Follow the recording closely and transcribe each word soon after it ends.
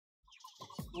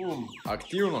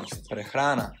Aktivnost,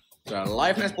 prehrana. to je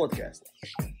Lifeness podcast.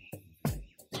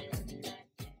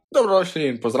 Dobrodošli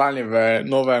in pozdravljeni v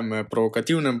novem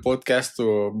provokativnem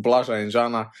podcastu Blaža in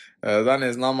Žana.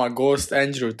 Danes z nama gost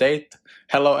Andrew Tate.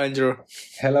 Hello Andrew.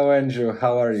 Hello Andrew,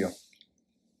 how are you?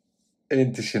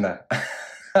 In tišina.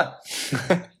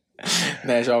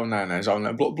 Ne, žal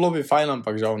ne. Bilo bi fajn,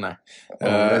 ampak žal ne.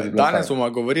 Res bi bilo Danes fajn. bomo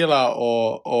govorila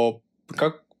o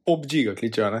Pop G ga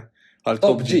kličejo, ne? Ali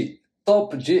Top G.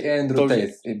 Top G Andrew Top G.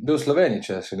 Tate. Je bil v Sloveniji,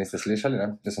 če še niste slišali, ne?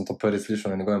 Jaz sem to prvi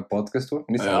slišal na njegovem podcastu.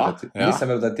 Nisem Ja, vedel, ja. nisem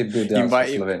vedel, da ti bil In dejansko pa-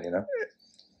 v Sloveniji, ne?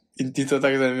 In ti to je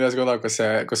tako zanimiva zgodba,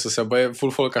 ko so se oboje full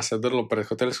folka se drlo pred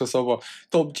hotelsko sobo,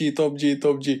 Top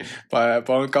G, pa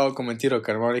on kao komentiral,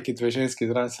 ker ima neki dve ženski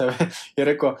zraven sebe, je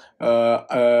rekel,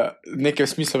 nekaj v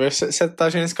smislu, veš, se ta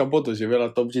ženska bo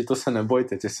doživela Top G, to se ne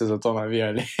bojte, če ste za to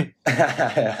navijali.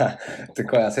 Ja,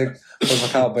 tako je. Sej,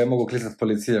 pa je mogel klicati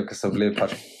policijo, ker smo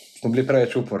bili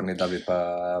preveč uporni, da bi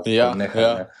pa Ja, nehali,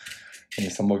 ja. ne? In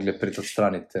so mogli priti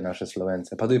odstraniti te naše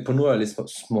Slovence. Pa tudi ponujali so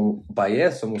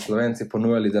mu Slovenci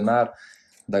ponujali denar,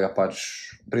 da ga pač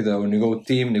pridejo v njegov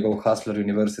tim, njegov Hustler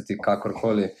University,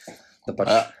 kakorkoli, da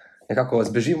pač Ja. nekako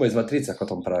zbežimo iz matrice,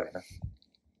 kot on pravi. Ne?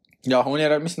 Ja, on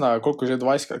je, mislim, da koliko že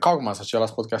 20, kako ima začela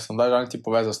s podcastom, daj žal ti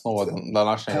pove zasnovo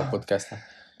današnjega podcasta.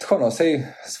 Tako no, sej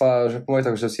sva že po mojem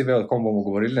tako že vsi vejo, o kom bomo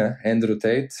govorili, ne? Andrew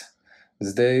Tate.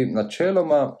 Zdaj,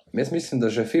 načeloma, jaz mislim, da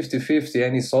že 50-50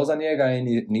 eni so za njega,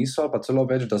 eni niso, pa celo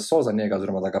več, da so za njega,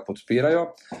 oziroma da ga podpirajo,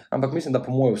 ampak mislim, da po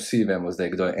mojem vsi vemo zdaj,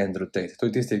 kdo je Andrew Tate. To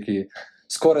je tisti, ki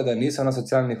skoraj da niso na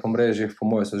socialnih omrežjih, po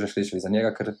mojem so že slišali za njega,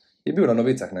 ker je bil na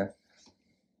novicah, ne?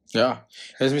 Ja,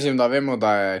 jaz mislim, da vemo,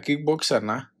 da je kickboxer,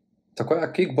 ne? Tako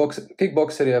je,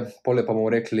 kickboxer je, polje pa bomo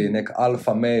rekli, nek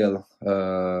alfa male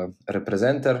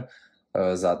reprezenter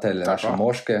za te naše Tako.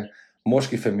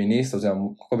 moški feminist, oziroma,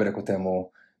 kako bi rekel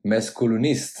temu,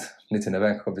 maskulinist, niti ne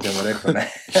vem, kako bi temu rekel, ne.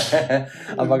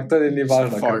 Ampak to ni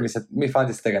važno, ker mi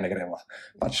fanti z tega ne gremo.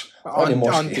 Pač, on je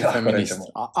moški, lahko Antifeminist.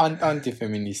 rečemo.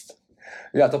 Antifeminist.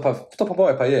 Ja, to pa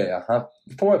moje pa je, ja.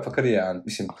 Po moje pa kar je,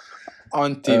 mislim.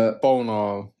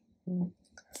 Polno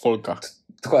folka.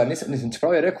 Tako je, nisem,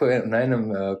 čeprav je rekel na enem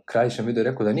krajšem videu,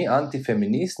 rekel, da ni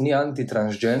antifeminist, ni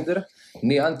antitransgender,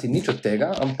 ni anti nič od tega,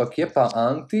 ampak je pa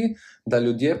anti, da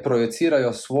ljudje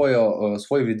projecirajo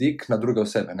svoj vidik na druge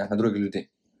osebe, ne, na druge ljudi.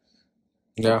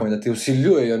 Ja. Da ti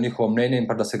vsiljujejo njihovo mnenje in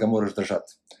pa da se ga moraš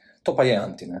držati. To pa je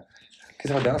anti, ne. Ki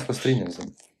se pa dejansko strinjam z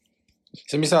njim.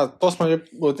 Se mislim,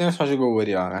 o tem smo že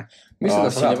govorili, ne? Mislim, da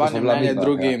Vsiljevanje bila mnenja midva,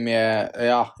 drugim je,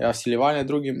 vsiljevanje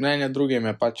mnenja drugim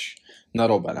je pač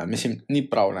narobe, ne? Mislim, ni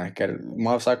prav, ne? Ker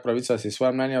ima vsak pravico, da si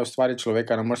svoje mnenje ustvari,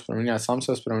 človeka ne moreš spremeniti, sam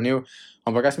se je spremenil,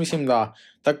 ampak jaz mislim, da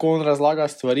tako on razlaga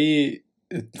stvari,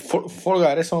 Folga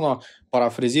je res ono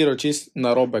parafraziral čist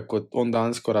narobe, kot on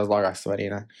dejansko razlaga stvari,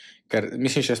 ne? Ker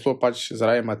mislim, še sploh pač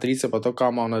zaradi matrice, pa to,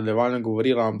 kaj ima v nadaljevanju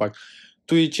govorila, ampak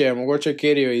tudi, če je mogoče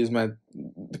kerijo izmed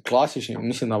klasičnih,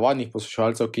 mislim, navadnih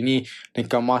poslušalcev, ki ni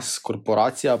neka mas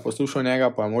korporacija, poslušal njega,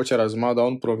 pa je mogoče razumel, da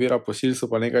on provira posilstvo,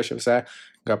 pa nekaj še vse,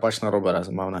 ga pač narobe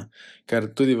razumel, ne? Ker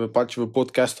tudi v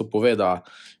podcastu pove, da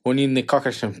on ni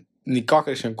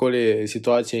nikakršne koli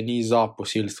situacije ni za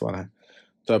posilstvo, ne?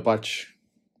 To je pač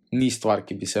ni stvar,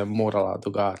 ki bi se morala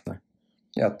dogajati, ne?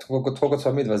 Ja, tako kot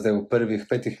smo midva zdaj v prvih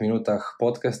 5 minutah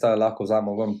podcasta, lahko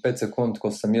vzamem vam 5 sekund, ko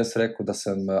sem jaz rekel, da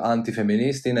sem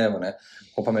antifeminist in evo, ne,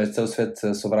 ko pa me cel svet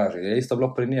sovraži. Je isto bilo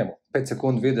pri njemu. 5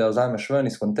 sekund videa vzameš ven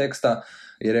iz konteksta,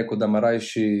 je rekel, da ima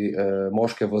rajši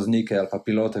moške voznike ali pa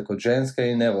pilote kot ženske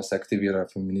in evo se aktivirajo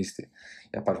feministi.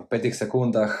 Ja, pa v 5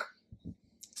 sekundah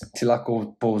ti lahko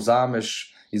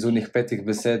povzameš iz unih 5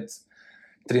 besed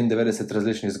 93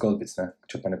 različnih zgodbic, ne,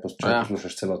 če pa ne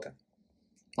poslušaš celote.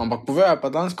 Ampak povejo pa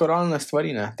dansko realne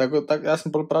stvari, ne. Tako, jaz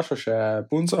sem vprašal še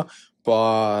punco, pa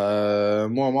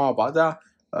moja mama Bada,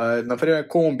 naprimer,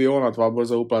 komu bi ona dva bolj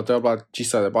zaupala, to je bila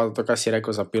čista debata, to, kar si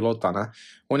rekel za pilota, ne.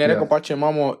 On je rekel, če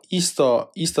imamo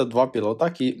isto dva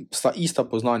pilota, ki sta ista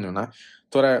po znanju, ne.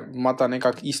 Torej, imata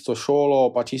nekako isto šolo,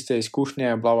 pač iste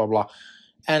izkušnje, bla, bla, bla.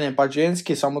 En je pač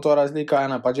ženski, samo to razlika,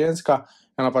 ena je pač ženska,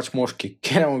 ena pač moški.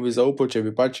 Kjeremu bi zaupal, če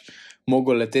bi pač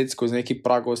mogel leteti skozi neki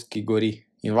pragost, ki gori.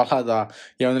 In valjda, da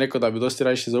je on rekel, da bi dosti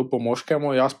rajši zaupal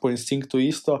moškemu, jaz po instinktu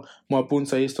isto, moja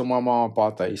punca isto, moja mama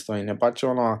pa ta isto. In je pač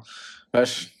ono,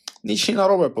 veš, nič ni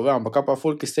narobe povem, ampak kaj pa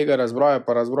folk iz tega razbroja,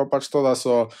 pa razbroja pač to, da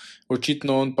so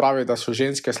očitno on pravi, da so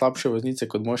ženske slabše voznice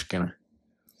kot moški, ne.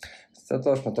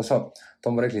 Točno, to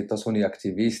bomo rekli, to so oni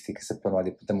aktivisti, ki se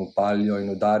ponavadi potem upalijo in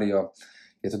udarijo.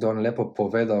 Je tudi on lepo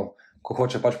povedal, ko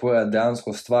hoče pač povedati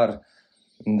dejansko stvar,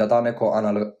 da da neko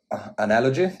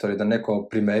analogy, torej da neko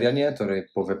primerjanje, torej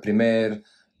pove primer,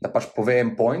 da pač pove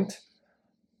en point,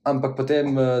 ampak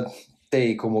potem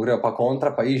tej, ko mu grejo pa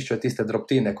kontra, pa iščejo tiste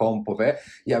drobtine, ko on pove,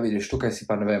 ja vidiš, tukaj si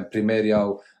pa, ne vem,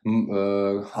 primerjal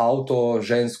avto,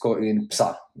 žensko in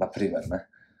psa, naprimer, ne.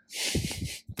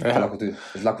 Ja.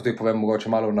 Lahko tudi povem, mogoče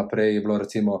malo naprej je bilo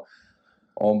recimo,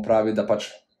 on pravi, da pač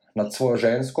nad svojo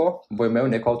žensko bo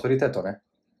imel neko avtoriteto, ne.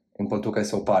 In pol tukaj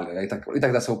se upali.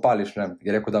 Itak, da se upališ, ne,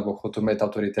 je rekel, da bo hotel imeti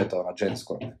avtoriteto nad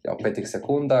žensko. Ja, v 5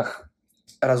 sekundah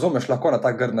razumeš lahko na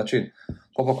tak grd način.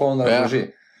 Ko on razloži,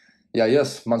 ja,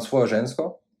 jaz imam svojo žensko,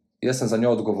 jaz sem za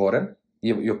njo odgovoren,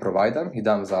 jo providam, ji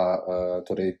dam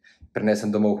torej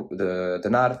prinesem domov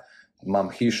denar, imam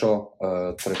hišo,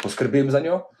 torej poskrbim za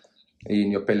njo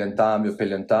in jo peljem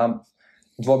tam.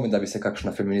 Dvomim, da bi se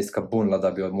kakšna feministka bunila,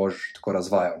 da bi jo mož tako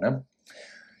razvajal, ne.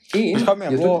 In Kaj mi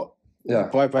je bilo? ja,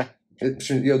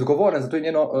 je odgovoren za to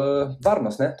njeno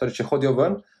varnost, ne? Torej, če hodijo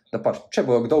ven, da pač, če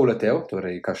bo kdo uletel,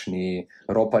 torej kakšni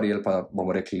ropari ali pa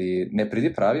bomo rekli ne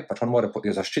pridi pravi, pač on mora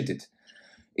jo zaščititi.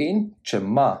 In če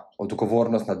ima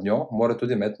odgovornost nad njo, mora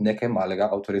tudi imeti nekaj malega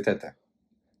avtoritete.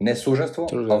 Ne suženstvo,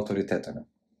 avtoritete. Ne?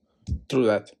 True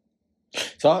that.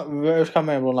 Veš, kaj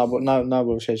me je bilo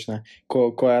najbolj všeč, ne?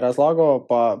 Ko je razlagal,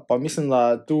 pa mislim,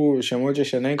 da tu še mogoče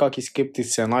še nekakšni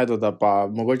skeptici se najdu, da pa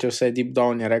mogoče vse deep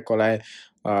down je rekel,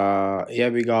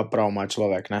 jebi ga prav ima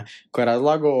človek, ne. Ko je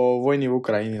razlagal o vojni v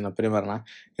Ukrajini, naprimer, ne,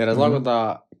 je razlagal, da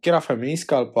kjera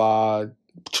feministka ali pa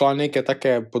član neke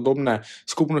take podobne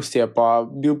skupnosti je pa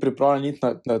bil pripravljen iti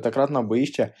takrat na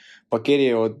bojišče, pa kjer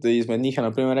je izmed njih je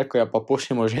naprimer rekel, ja pa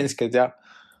pošljemo ženske tja,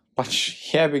 pač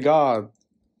jebi ga,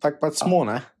 tak pač smo,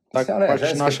 ne. Tak pač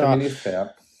ženske feministke, ja,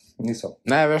 niso.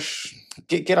 Ne, veš,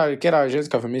 kjera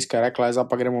ženska feministka je rekla, zdaj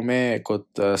pa gremo me kot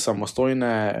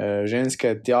samostojne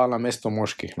ženske tja na mesto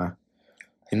moških, ne.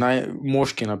 In naj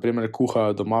moški, naprimer,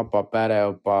 kuhajo doma, pa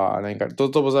perejo, pa nekaj.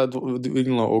 To bo zdaj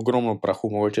dvignilo ogromno prahu,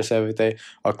 mogoče se v tej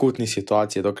akutni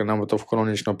situaciji, dokler nam bo to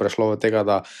kronično prešlo od tega,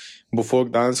 da bo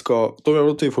folk dansko, to mi je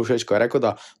bilo tudi všeč, ko je rekel,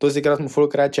 da dostikrat mu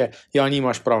folk reče, ja,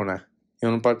 nimaš prav, ne.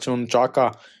 In on čaka,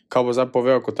 kaj bo zdaj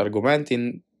povedal kot argument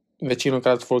in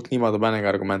večinokrat folk nima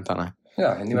dobenega argumenta, ne.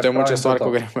 Ja, in nimaš to je moče prav, stvar,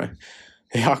 ko greme.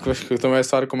 Ja, to je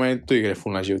stvar, ko meni tudi gre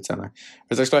ful na živce, ne.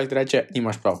 Zdaj človek ti reče,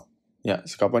 nimaš prav. Ja,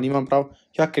 zakaj pa nimam prav?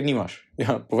 Ja, ker nimaš.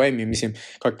 Ja, povej mi, mislim,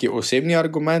 kak je osebni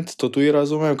argument, to tudi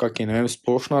razumem, kak je, ne vem,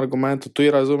 splošno argument, to tudi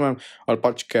razumem, ali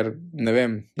pač, ker, ne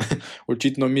vem,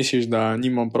 očitno misliš, da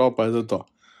nimam prav, pa je to.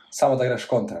 Samo da greš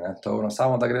kontra, ne.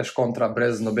 Samo da greš kontra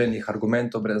brez nobenih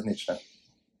argumentov, brez nič, ne.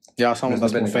 Ja, samo da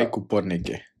smo fake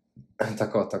uporniki.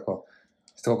 Tako.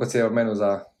 Tako kot si je omenil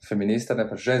za feministe, ne,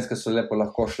 pač ženske so lepo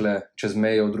lahko šle čez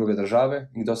meje v druge države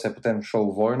in kdo se je potem šel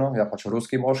v vojno, ja pač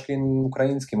ruski moški in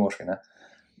ukrajinski moški, ne.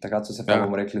 Takrat so se pa,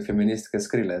 bomo rekli, feministke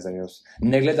skrile.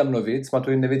 Ne gledam novic, ma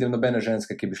tudi ne vidim nobene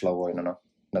ženske, ki bi šla v vojno, no.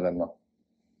 Ne vem, no.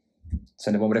 Se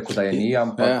ne bom rekel, da je ni,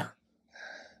 ampak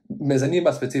me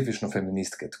zanima specifično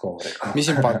feministke, tako bom rekel.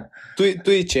 Mislim pa,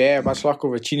 tudi če je, pač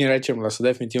lahko v večini rečem, da so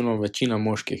definitivno večina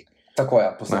moških. Tako ja,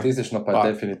 po statistično pa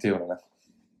definitivno, ne.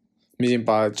 Mislim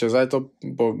pa, če zdaj to,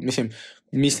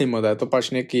 mislimo, da je to pač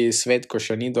neki svet, ko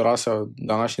še ni dorasel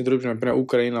današnji družbi, naprimer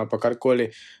Ukrajina ali pa karkoli,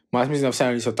 jaz mislim, da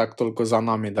vseeno niso tako toliko za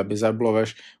nami, da bi zdaj bilo,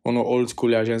 veš, ono old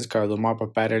schoolja ženska doma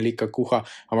pa pere, lika, kuha,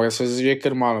 ampak so že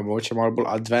kar malo, mogoče malo bolj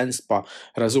advanced, pa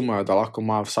razumejo, da lahko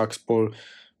ima vsak spol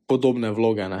podobne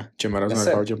vloge, ne, če me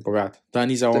razumeš, kaj hočem povedati. Da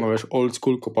ni za ono, veš, old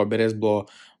school, ko pa bi res bilo,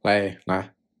 ne.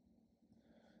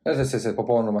 Se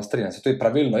popolnoma strinjam. Se tudi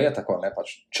pravilno je tako, ne,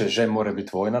 pač, če že mora biti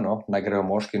vojna, no, naj grejo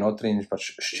moški notri in pač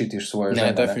ščitiš svoje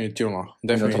žene. Ne,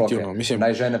 definitivno. Mislim,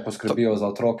 naj žene poskrbijo za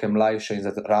otroke mlajše in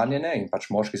za ranjene in pač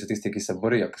moški so tisti, ki se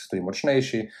borijo, ki so tudi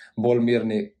močnejši, bolj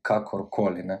mirni,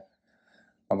 kakorkoli, ne.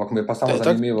 Ampak mi je pa samo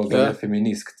zanimivo, glede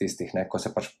feministk tistih, ne, ko se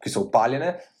pač, ki so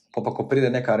upaljene, pa ko pride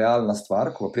neka realna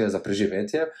stvar, ko pride za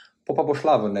preživetje, pa bo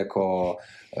šla v neko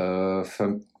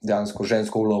dejansko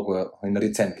žensko vlogo in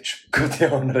naredi sandvič, kot je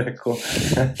on rekel.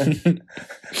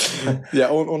 Ja,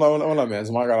 ona mi je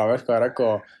zmagala, veš, ko je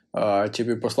rekel, če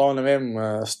bi poslal, ne vem,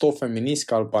 100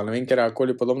 feministk ali pa ne vem,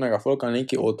 kjerkoli podobnega folka na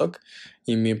neki otok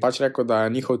in mi pač rekel, da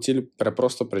je njihov cilj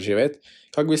preprosto preživeti,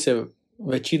 kako bi se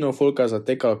večino folka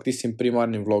zatekalo k tistim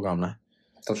primarnim vlogam, ne?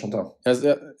 Točno to.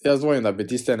 Jaz dvojim, da bi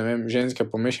tiste, ne vem, ženske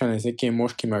pomešane z nekimi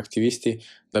moškimi aktivisti,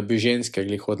 da bi ženske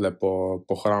glih hodile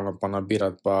po hrano, pa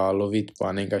nabirati, pa loviti, pa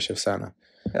nekaj še vse, ne.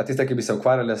 Ja, tiste, ki bi se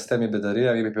ukvarjali s temi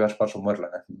bedarijami, bi pač umrle,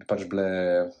 ne.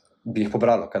 Bi jih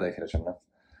pobralo, kaj da jih rečem, ne.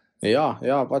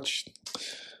 Ja, pač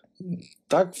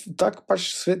tak pač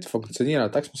svet funkcionira,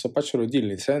 tak smo se pač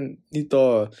rodili, vse ni to.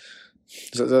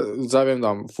 Zdaj vem, da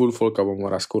full folka bomo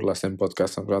razkurila s tem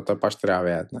podcastom, to je pač treba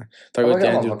vedeti, ne. Tako je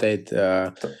Andrew Tate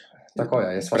tako je,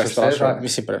 jaz prestrašal,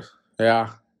 mislim, ja.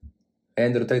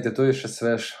 Andrew Tate je tu še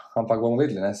svež, ampak bomo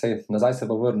videli, ne? Sej, nazaj se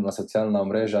bo vrnil na socialna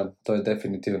omrežja, to je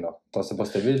definitivno. To se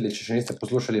boste videli, če še niste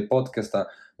poslušali podcasta,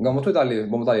 bomo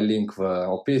dali link v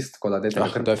opis, tako da dajte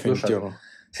ga kar poslušati. definitivno.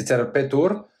 Sicer 5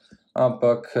 ur,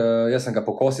 ampak jaz sem ga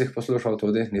po kosih poslušal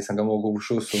tudi, nisem ga mogel v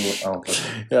šusu, ampak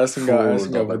Jaz sem ga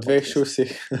dober v 2 podcast.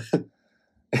 šusih.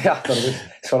 ja, torej,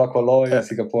 šel lahko lovi in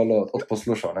si ga polo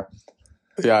odposlušal, ne?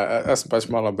 Ja, jaz sem pač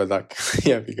malo bedak.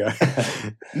 Jebi ga.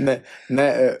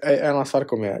 Ena stvar,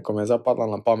 ko mi je zapadla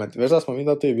na pamet. Veš, da smo mi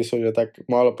tudi v bistvu že tako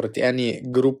malo proti eni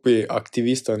grupi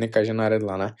aktivistov nekaj že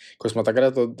naredila, ne? Ko smo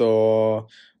takrat do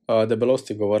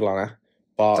debelosti govorila, ne?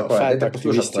 Pa Tako je, fat dajte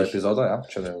poslušati to aktivisti. epizodo, ja,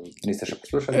 če niste še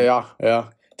poslušali. Ja.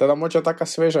 Teda moče taka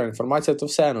sveža informacija, to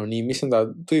vseeno ni. Mislim, da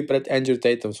tudi pred Andrew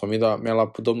Tateom smo mi imela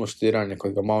podobno študiranje,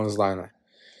 kot ga imamo zdaj, ne?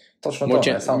 Točno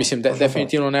Moče, to, ne, mislim, točno to.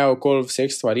 definitivno ne okoli vseh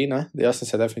stvari, ne? Jaz sem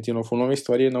se definitivno ful novih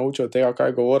stvari naučil od tega,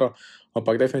 kaj je govoril,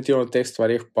 ampak definitivno v teh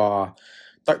stvarih pa,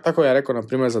 tako je rekel,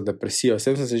 naprimer za depresijo, s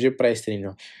tem sem se že prej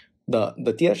strinjal, da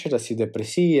ti rečeš, da si v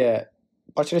depresiji je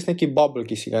pač res neki bubble,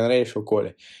 ki si ga narediš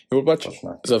okoli. In bolj pač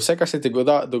Točno. za vse, kar se ti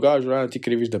dogaja v življenju, ti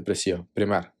kriviš depresijo,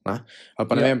 primer, ne? Ali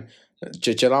pa ne Ja. vem,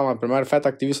 če dam na primer fat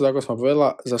aktivistov, tako smo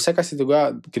povedala, za vse, kar se ti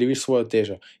dogaja, kriviš svojo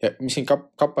težo. Ja, mislim,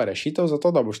 kaj pa je rešitev za to,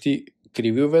 da boš ti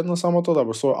krivil vedno samo to, da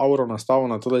boš svojo auro nastavil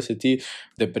na to, da si ti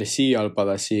v depresiji ali pa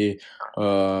da si,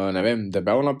 ne vem,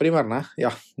 debel, naprimer, ne?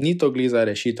 Ja, ni to glih za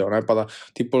rešitev, ne? Pa da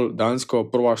ti pol dejansko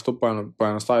probaš to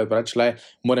poenostaviti, reči, le,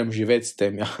 moram živeti s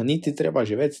tem. Ja, niti treba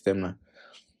živeti s tem, ne?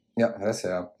 Ja, res je,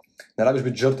 ja. Ne rabiš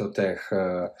biti žrtev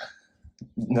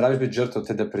ne rabiš biti žrtev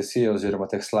te depresije oziroma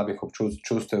teh slabih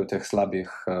čustev, teh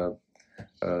slabih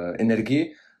energij,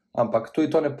 ampak tudi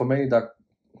to ne pomeni, da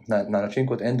na način,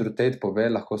 kot Andrew Tate pove,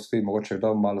 lahko si mogoče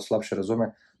kdo malo slabše razume,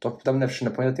 to tam še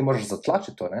ne pomeni, da ti moraš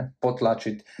zatlačiti to, ne?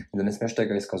 Potlačiti in da ne smeš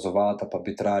tega izkazovati, pa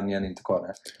biti ranjen in tako,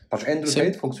 ne? Pač Andrew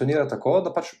Tate funkcionira tako,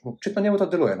 da pač očitno njemu to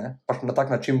deluje, ne? Pač na tak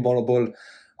način bolj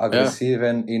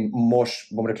agresiven in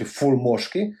bom rekli, full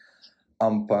moški,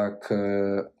 ampak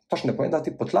to še ne pomeni, da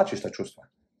ti potlačiš ta čustva.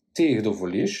 Ti jih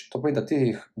dovoliš, to pomeni, da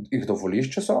ti jih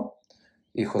dovoliš, če so,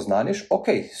 jih oznaniš,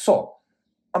 ok, so,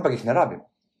 ampak jih ne rabim.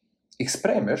 Jih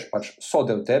sprejmeš, pač so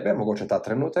del tebe, mogoče ta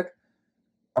trenutek,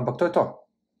 ampak to je to.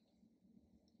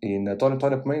 In to ne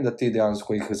pomeni, da ti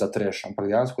dejansko jih zatreš, ampak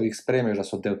dejansko jih sprejmeš, da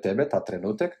so del tebe, ta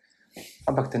trenutek,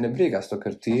 ampak te ne briga, zato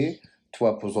ker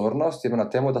tvoja pozornost je na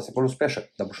temo, da si bolj uspešen,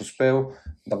 da boš uspel,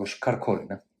 da boš karkoli,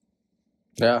 ne?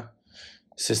 Ja,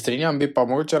 se strinjam, bi pa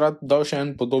mogoče rad dal še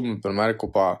en podoben primer,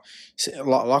 ko pa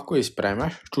lahko jih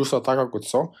sprejmeš, čustva taka kot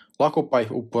so, lahko pa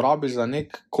jih uporabiš za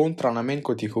nek kontranamen,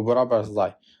 kot jih uporabljaš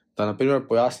zdaj. Da naprimer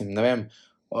pojasnim, ne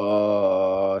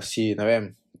vem,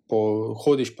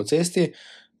 hodiš po cesti,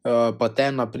 pa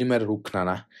te naprimer rukne,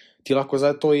 ne. Ti lahko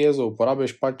zdaj to jezo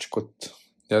uporabiš pač kot,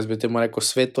 jaz bi temu rekel,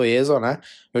 sveto jezo, ne.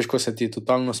 Veš, ko se ti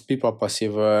totalno spipa, pa si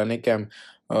v nekem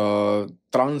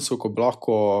transu, ko bi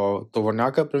lahko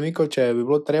tovornjake premikal, če bi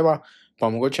bilo treba, pa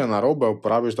mogoče narobe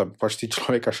uporabiš, da bi pač ti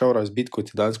človeka šel razbiti, ko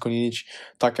ti dejansko ni nič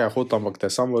takega hotel, ampak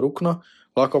te je samo rukno,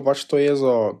 lahko pač to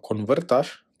jezo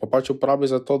konvertaš, pa pač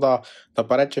uporabiš za to, da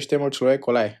pa rečeš temu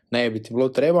človeku, lej, ne bi ti bilo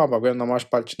treba, ampak vem, da imaš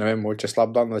pač, ne vem, mogoče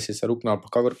slab dan, da si se ruknil ali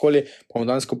pa kakorkoli, pa mu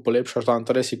dejansko polepšaš dan,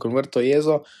 torej si konverto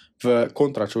jezo v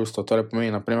kontračustvo, torej pomeni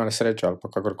naprimer srečo ali pa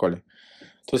kakorkoli.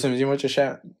 To se mi zdi mogoče še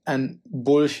en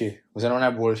boljši, oziroma ne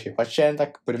boljši, pač še en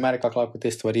tak primer, kako lahko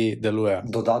te stvari delujejo.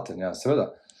 Dodaten, ja,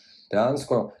 seveda.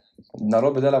 Dejansko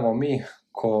narobe delamo mi,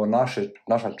 ko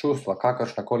naša čustva,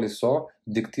 kakršnakoli so,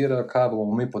 diktirajo, kaj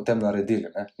bomo mi potem naredili,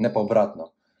 ne pa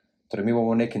obratno. Torej, mi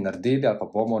bomo nekaj naredili, ali pa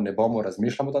ne bomo,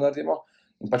 razmišljamo, da naredimo,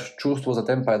 in pač čustvo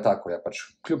zatem pa je tako, ja, pač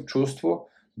kljub čustvu,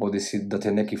 bodisi, da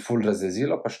te je nekaj ful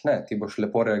razjezilo, pač ne, ti boš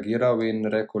lepo reagiral in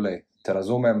rekel, lej, te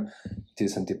razumem,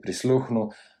 sem ti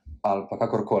prisluhnil, ali pa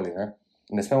kakorkoli, ne.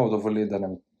 Ne smemo dovoliti, da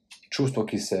nam čustvo,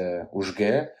 ki se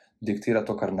užge, diktira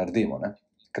to, kar naredimo, ne.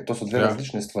 Ker to so dve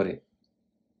različne stvari.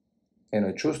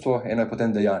 Eno je čustvo, eno je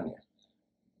potem dejanje.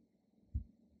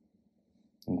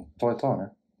 In to je to, ne.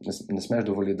 Ne smeš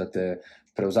dovoliti, da te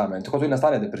prevzame. In tako tudi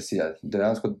nastane depresija.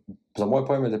 Dejansko, za moj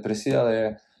pojem je depresija je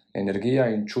energija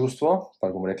in čustvo, pa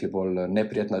bomo rekli bolj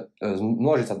neprijetna,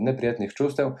 množica neprijetnih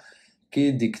čustev,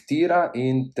 ki diktira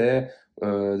in te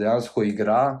dejansko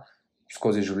igra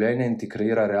skozi življenje in ti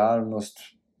kreira realnost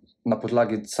na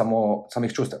podlagi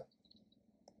samih čustev.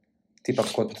 Ti pa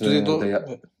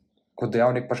kot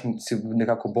dejavnik pač si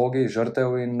nekako bogi,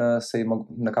 žrtev in se jim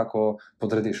nekako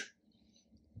podrediš.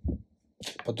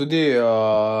 Pa tudi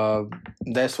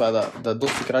dejstvo je, da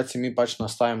dosti krat si mi pač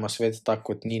nastavimo svet tak,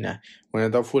 kot ni, ne. On je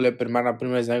dal ful lep primer,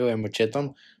 naprimer z njegovim očetom,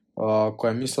 ko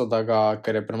je mislil,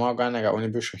 ker je premagal enega, on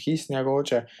je bil šahist njegov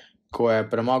oče, ko je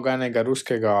premagal enega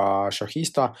ruskega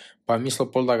šahista, pa je mislil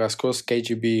pol, da ga skozi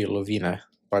KGB lovine,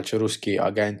 pač ruski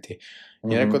agenti.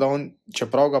 In rekel, da on,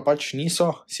 čeprav ga pač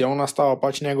niso, si je on nastavil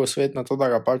pač njegov svet na to, da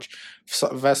ga pač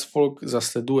ves folk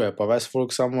zasleduje, pa ves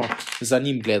folk samo za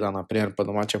njim gleda, naprimer, pa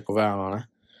domače povedano, ne.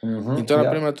 In to je,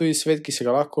 naprimer, tudi svet, ki se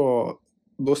ga lahko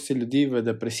dosti ljudi v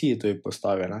depresiji tudi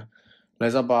postavi, ne. Ne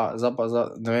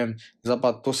vem,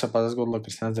 to se pa zgodilo,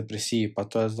 ker si na depresiji, pa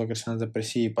to je zato, ker si na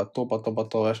depresiji, pa to,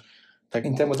 veš. Tak,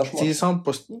 in temu daš moč. Ti si samo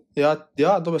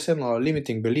dobesedno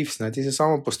limiting beliefs, ne, ti si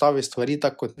samo postavi stvari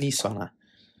tako, kot niso, ne.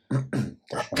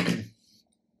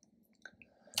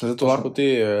 Zato lahko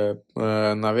ti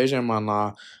navežemo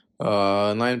na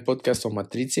en podcast o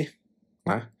Matrici,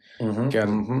 ne? Ker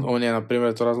on je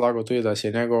naprimer to razlagal tudi, da si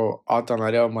je njegov ata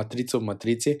naredil matrico v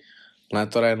matrici, ne,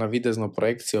 torej navidezno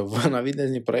projekcijo v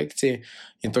navidezni projekciji,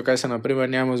 in to, kaj se naprimer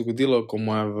njemu zgodilo, ko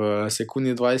mu je v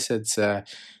sekundi 20 se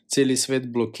celi svet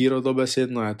blokiral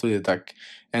dobesedno, je tudi tak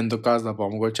en dokaz, da pa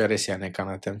mogoče res je nekaj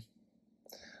na tem.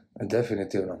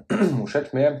 Definitivno. Všeč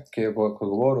mi je, ko je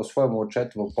govoril o svojemu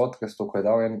očetu v podcastu, ko je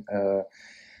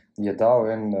dal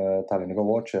en tale njegov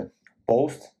oče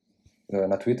post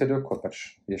na Twitterju, ko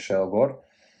pač je šel gor.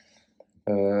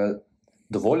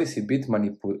 Dovoli si biti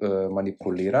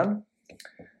manipuliran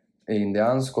in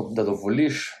dejansko, da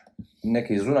dovoliš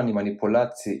neki zunanji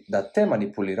manipulaciji, da te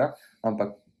manipulira,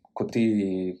 ampak ko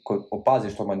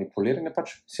opaziš to manipuliranje,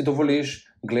 pač si dovoliš,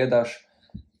 gledaš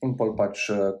in pol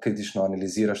pač kritično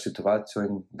analiziraš situacijo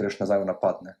in greš nazaj v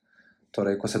napad, ne.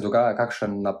 Torej, ko se dogaja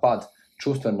kakšen napad,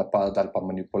 čustven napad ali pa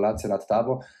manipulacija nad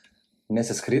tabo, ne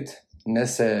se skrit, ne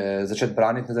se začeti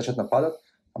braniti, ne začeti napadati,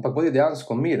 ampak bodi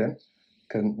dejansko miren,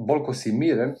 ker bolj ko si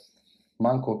miren,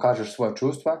 manj ko kažeš svoje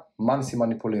čustva, manj si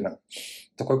manipuliran.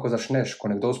 Takoj, ko začneš, ko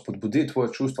nekdo spodbudi tvoje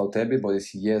čustva v tebi, bodi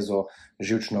si jezo,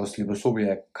 živčnost,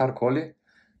 ljubosumje, karkoli,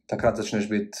 takrat začneš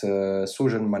biti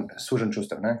sužen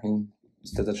čustev, ne, in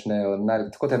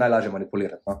tako te je najlažje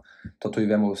manipulirati, no. To tudi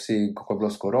vemo vsi, kako je bilo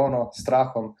s korono,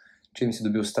 strahom, čim si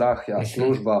dobil strah, ja,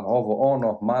 služba, ovo,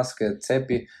 ono, maske,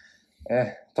 cepi,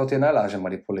 to ti je najlažje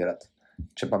manipulirati.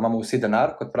 Če pa imamo vsi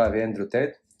denar, kot pravi Andrew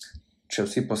Tate, če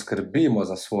vsi poskrbimo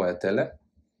za svoje tele,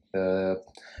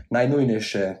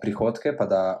 najnujnejše prihodke, pa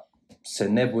da se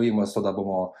ne bojimo s to, da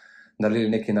bomo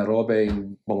naredili nekaj narobe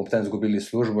in bomo potem izgubili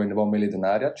službo in ne bomo imeli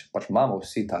denarja, če pač imamo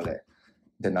vsi tale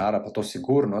denara, pa to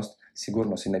sigurno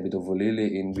si ne bi dovolili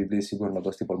in bi bili sigurno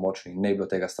dosti bolj močni in ne bi bilo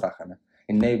tega straha, ne?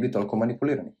 In ne bi bili toliko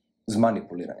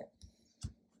zmanipulirani.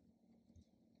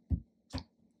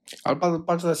 Ali pa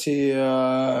pač, da si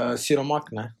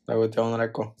siromak, ne, da bi ti on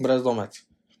rekel, brezdomec.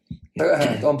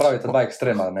 On pravi, ta dva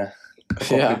ekstrema, ne,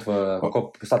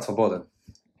 kako postati svoboden.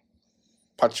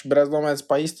 Pač brezdomec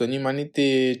pa isto, nima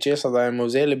niti česa, da jemo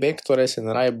vzeli beg, torej se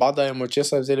ne raje badajemo,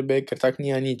 česa vzeli beg, ker tak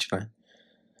nija nič, ne.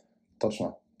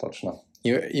 Točno.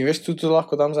 In veš, tudi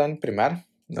lahko dam za en primer,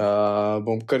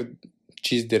 bom kar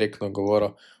čist direktno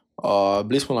govoril.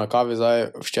 Bili smo na kavi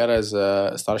včeraj z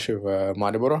starši v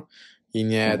Mariboru in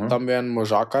je tam bil en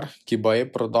možakar, ki baje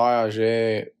prodaja že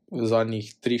zadnjih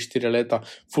 3-4 leta,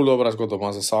 ful dobra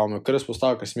zgodba za sabo, kar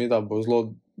spostavil, ker se mi da bo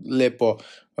zelo lepo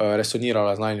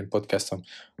resonirala z najnim podcastom.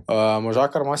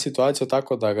 Možakar ima situacijo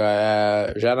tako, da ga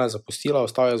je žena zapustila,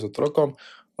 ostal je z otrokom,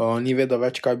 ni vedel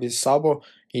več, kaj bi s sabo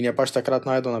in je pač takrat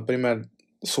najdel, naprimer,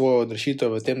 svojo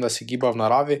odrešitev v tem, da se giba v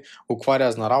naravi,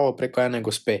 ukvarja z naravo preko ene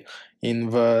gospe. In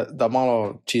da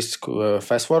malo čist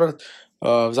fast forward,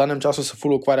 v zadnjem času se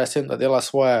ful ukvarja s tem, da dela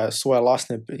svoje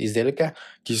lastne izdelke,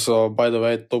 ki so by the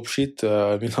way top shit.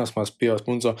 Mi smo spijo s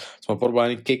punco, smo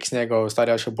probali en keks njegov,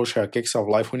 starja še boljšega keksa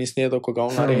v lifeu nisem jedel, ko ga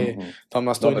on naredi tam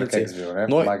na stolnici.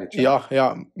 No, ja,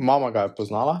 mama ga je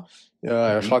poznala,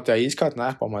 šla tja iskat,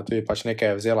 ne, pa mu je tudi pač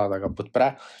nekaj vzela, da ga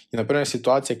podpre. In naprimer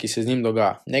situacija, ki se z njim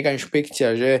dogaja. Neka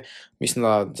inšpekcija že, mislim,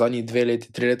 da zadnjih 2 leti,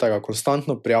 3 leta ga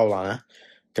konstantno prijavlja, ne.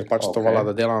 Ker pač to vala,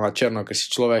 da dela na črno, ker si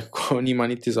človek, ko nima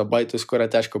niti za bajtu, skoraj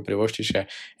težko privošči še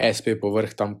SP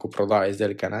povrh tam, ko prodaja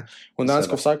izdelke, ne. On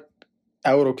dejansko vsak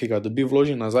evro, ki ga dobi,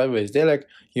 vloži nazaj v izdelek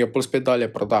in ga pol spet dalje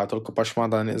prodaja, toliko pač ima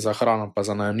za hrano pa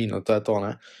za najemnino, to je to,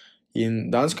 ne. In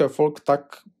dejansko je folk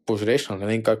tak požrešen, ne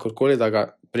vem, kakorkoli, da ga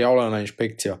prijavljajo na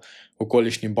inšpekcijo v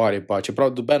okolišni bari, pa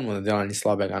čeprav dobenemu ne dela ni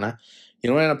slabega, ne.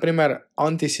 In on je, naprimer,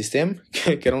 antisistem,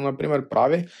 ker on, naprimer,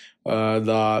 pravi,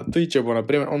 da tudi če bo,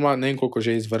 naprimer, on ima ne vem koliko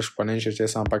že izvršb, pa ne vem še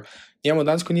česa, ampak njemu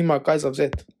dejansko nima kaj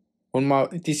zavzeti. On ima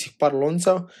tistih par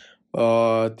loncev,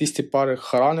 tisti par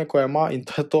hrane, ko je ima, in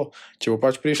to je to. Če bo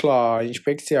pač prišla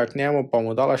inšpekcija k njemu, pa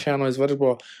mu dala še eno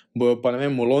izvršbo, bojo pa, ne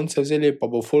vem, mu lonce vzeli, pa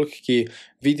bo folk, ki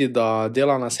vidi, da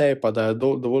dela na seji, pa da je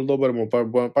dovolj dober, mu pa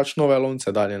bojo pač nove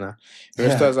lonce dali, ne.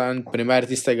 Veš, to je za en primer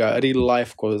tistega real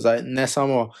life, ko zdaj ne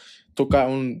samo tukaj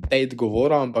on Tate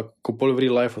govoril, ampak ko pol v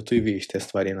real life tudi vidiš te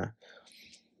stvari, ne.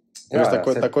 Ja,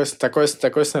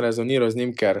 Takoj sem rezoniral z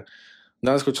njim, ker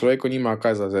danes človeku nima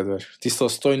kaj zavzeti, veš. Tisto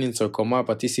stojnico, ko ima,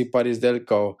 pa ti si par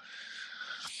izdelkov,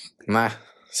 ne,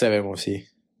 vse vemo vsi.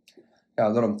 Ja,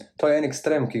 dobro, to je en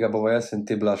ekstrem, ki ga bomo jaz in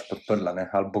ti Blaž podprla, ne?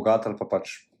 Ali bogat, ali pa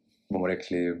pač, bomo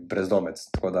rekli, brezdomec.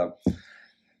 Tako da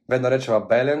vedno rečeva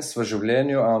balance v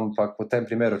življenju, ampak v tem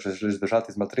primeru, če želiš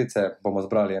zdržati iz matrice, bomo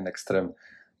zbrali en ekstrem,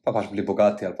 pa pač bili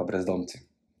bogati ali pa brezdomci.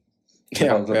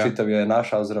 Odločitev je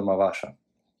naša oziroma vaša,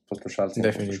 poslušalci.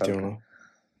 Definitivno.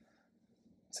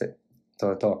 Sej,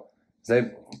 to je to. Zdaj,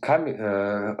 kaj mi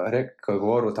ko je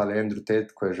govoril tale Andrew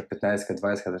Tate, ko je že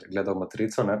 15-20 gledal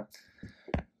matrico, ne?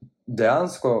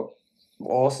 Dejansko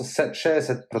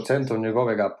 60%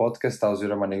 njegovega podcasta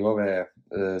oziroma njegove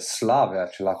slave,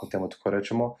 če lahko temu tako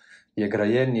rečemo, je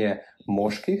grajenje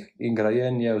moških in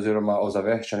grajenje oziroma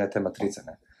ozaveščanje te matrice.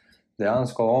 Ne?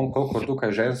 Dejansko on, koliko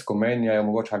tukaj žensko menja, je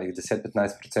mogoče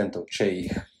 10-15%, če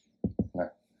jih.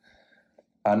 Ne?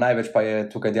 A največ pa je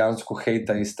tukaj dejansko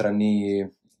hejta iz strani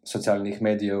socialnih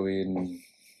medijev in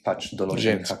pač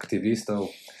določenih aktivistov.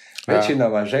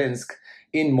 Večinoma žensk.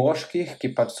 In moških,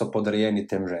 ki pač so podrejeni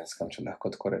tem ženskam, če lahko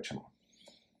tako rečemo.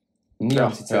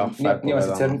 Nimam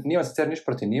sicer nič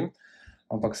proti njim,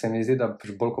 ampak se mi zdi, da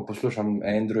bolj ko poslušam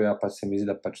Andrewja, pa se mi zdi,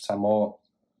 da pač samo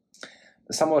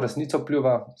resnico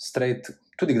pljuva, straight,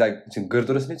 tudi kdaj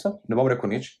grdo resnico, ne bom rekel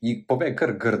nič, pove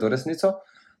kar grdo resnico,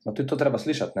 no tudi to treba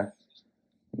slišati, ne.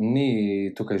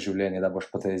 Ni tukaj življenje, da boš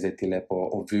potem zdaj ti lepo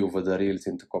ovil v darilci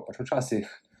in tako pač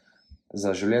včasih.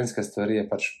 Za življenjske stvari je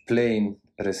pač plain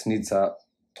resnica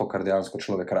to, kar dejansko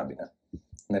človek rabi.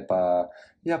 Ne pa,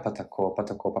 ja, pa tako, pa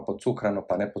podcukrano,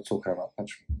 pa ne podcukrano.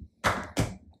 Pač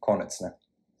konec, ne.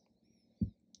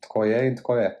 Tako je in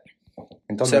tako je.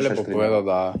 In to vse je lepo povedal,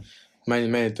 da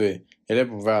meni tudi je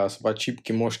lepo povedal, da so pač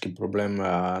šibki moški problem,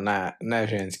 ne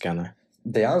ženske, ne.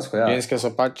 Dejansko, ja. Ženske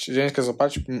so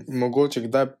pač mogoče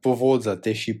kdaj povod za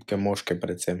te šibke moške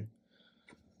predvsem.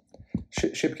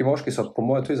 Šibki moški so, po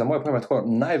mojem, tudi za moje pojme, tako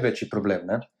največji problem,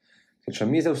 ne? Ker če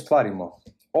mi zdaj ustvarimo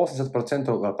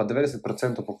 80% ali pa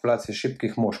 90% populacije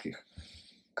šibkih moških,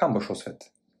 kam bo šel svet?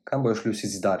 Kam bojo šli vsi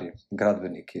zidarji,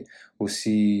 gradbeniki,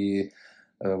 vsi,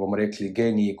 bomo rekli,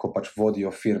 geniji, ko pač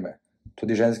vodijo firme?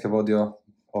 Tudi ženske vodijo,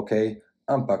 ok,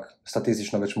 ampak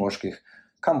statistično več moških.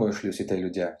 Kam bojo šli vsi te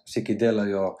ljudje? Vsi, ki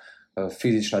delajo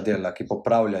fizična dela, ki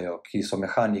popravljajo, ki so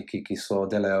mehaniki, ki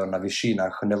delajo na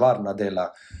višinah, nevarna dela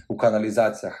v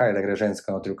kanalizacijah, da gre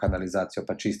ženska notri v kanalizacijo,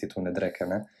 pa čisti tu nedreke,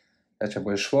 ne. Če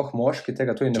bojo šloh moški,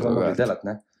 tega tudi ne bojo mogli delati,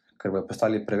 ne, ker bojo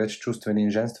postali preveč čustveni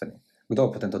in ženstveni. Kdo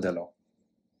bo potem to delal?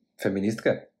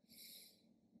 Feministke?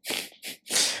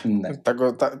 Ne.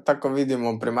 Tako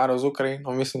vidimo v primeru z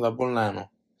Ukrajino, mislim, da bolj ne, no.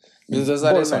 Mislim, da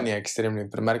zares ni ekstremni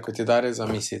primer, kot ti da res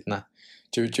zamisliti, ne.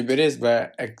 Če bi res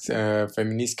bile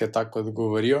feministke tako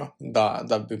odgovorijo,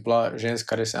 da bi bila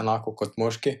ženska res enako kot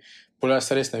moški, bolj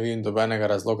jaz res ne vidim dobenega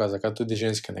razloga, zakaj tudi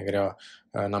ženske ne grejo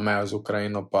na mejo z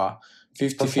Ukrajino, pa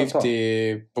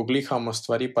 50-50 poglihamo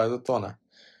stvari, pa je to, ne.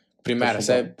 Primer,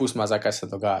 pustimo zdaj, kaj se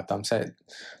dogaja tam,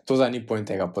 to zdaj ni point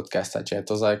tega podcasta, če je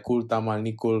to zdaj cool tam ali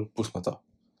ni cool, pustimo to.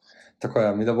 Tako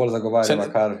je, mi da bolj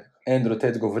zagovarjamo, kar Andrew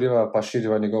Tate govoriva, pa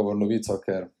širiva njegovo novico,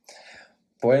 ker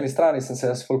po eni strani sem se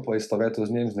jaz ful poistovetil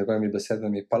z njim, z njegovimi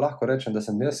besedami, pa lahko rečem, da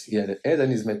sem jaz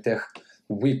eden izmed teh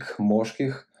weak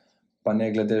moških, pa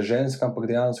ne glede žensk, ampak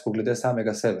dejansko glede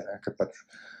samega sebe, ne, ker pač,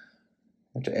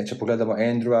 če pogledamo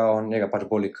Andrewa, njega pač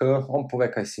boli on pove,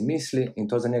 kaj si misli in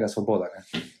to za njega svoboda, ne.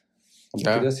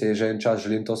 Tudi jaz si že en čas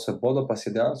želim to svobodo, pa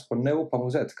si dejansko ne upam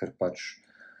vzeti, ker pač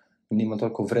nimam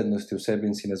toliko vrednosti v sebi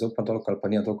in si ne zaupam toliko, ali pa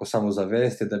nimam toliko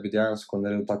samozavesti, da bi dejansko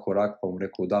naredil ta korak, pa bom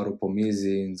rekel, udaril po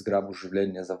mizi in zgrabil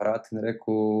življenje za vrat in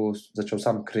rekel, začel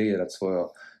sam kreirati svojo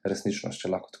resničnost,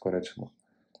 če lahko tako rečemo.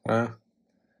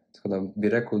 Tako da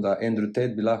bi rekel, da Andrew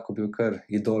Tate bi lahko bil kar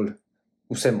idol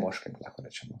vsem moškim, lahko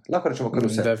rečemo. Lahko rečemo kar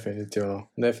vse.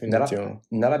 Definitivno.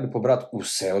 Ne rabi pobrati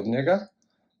vse od njega,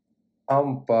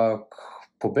 ampak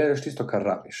pobereš tisto, kar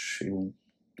rabiš. In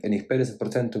enih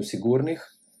 50% sigurnih,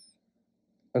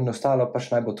 in ostalo pač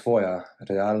naj bo tvoja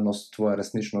realnost, tvoja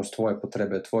resničnost, tvoje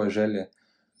potrebe, tvoje želje,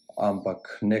 ampak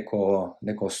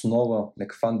neko osnovo,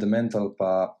 nek fundamental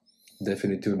pa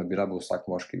definitivno bi rabil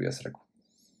vsak moški, bi jaz rekel.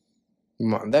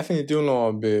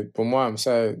 Definitivno bi, po mojem,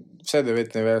 vse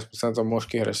 99%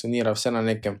 moških resonira vse na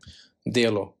nekem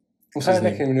delu. Vse na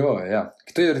nekem nivoju, ja.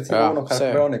 To je recimo ono, kar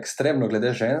je on ekstremno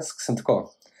glede žensk, sem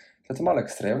tako, to je malo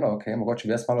ekstremno, ok, mogoče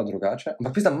bi jaz malo drugače,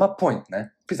 ampak pizda ima point,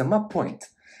 ne, pizda ima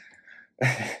point.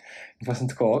 Pa sem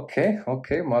tako, ok,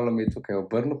 malo mi tukaj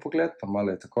obrnil pogled, pa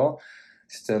malo je tako,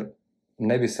 sicer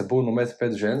ne bi se bunil med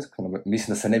 5 žensk,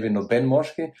 mislim, da se ne bi noben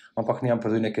moški, ampak nimam pa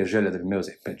tudi neke želje, da bi imel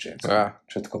zdaj 5 žensk,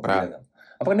 če tako pogledam.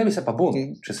 Ampak ne bi se pa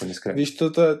bunil, če sem iskren. Viš,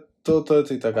 to je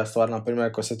tudi taka stvar,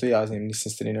 naprimer, ko se tudi jaz z njim nisem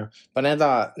strinjal. Pa ne,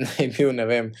 da ne bi bil, ne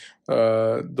vem,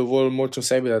 dovolj moč v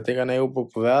sebi, da tega ne upal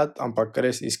povedati, ampak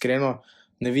res iskreno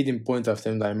ne vidim pointa v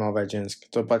tem, da ima več žensk.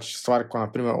 To je pač stvar, ko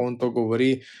naprimer on to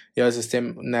govori, jaz se s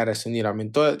tem ne resoniram.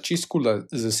 In to je čisto cool, da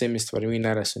z vsemi stvarmi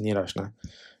ne resoniraš, ne.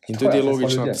 In tudi je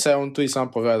logično, vse on tudi sam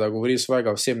pove, da govori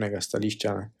svojega osebnega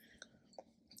stališča, ne.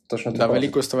 Da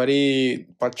veliko stvari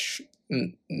pač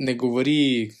ne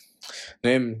govori, ne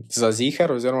vem, za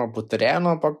ziher oziroma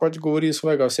potrjeno, ampak pač govori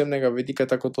svojega osebnega vidika,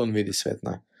 tako to on vidi svet,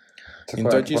 ne. In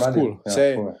to je čisto cool.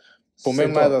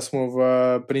 Pomembno je, da smo v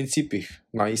principih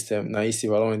na isti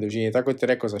valovni dolžini, tako ti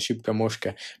rekel za šibke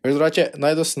moške. Veš, drugače,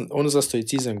 on za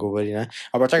stoicizem govori, ne?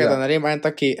 Ampak čakaj, da naredim en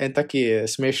taki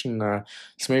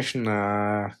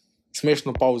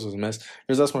smešno pauzo zmes.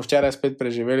 Veš, da smo včeraj spet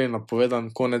preživeli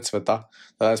napovedan konec sveta.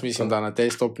 Da jaz mislim, da na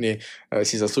tej stopni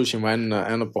si zaslužimo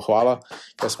eno pohvalo,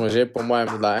 ker smo že po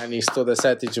mojem, da enih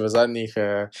 110-tič v zadnjih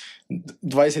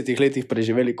 20 letih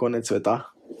preživeli konec sveta.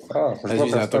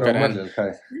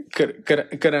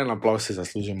 Kar en aplaus si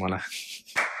zaslužimo, ne?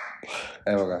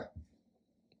 Evo ga.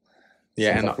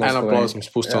 En aplaus sem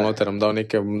spustil noter, dal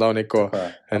neki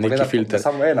filter.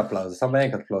 Samo en aplaus, samo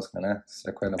enkrat ploska, ne?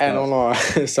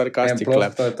 Sarkastik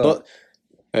klep.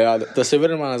 Da se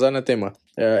vrnemo na zadnja tema.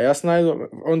 Jaz najdem,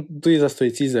 on tudi za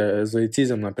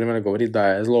stoicizem, naprimer, govori, da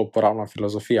je zelo uporabna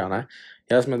filozofija, ne?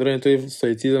 Jaz med drugim tudi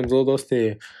stoicizem zelo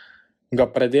dosti ga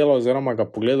predelal oziroma ga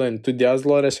pogledal in tudi jaz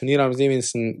zelo resoniram z njim in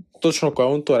sem, točno ko je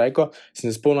on to rekel,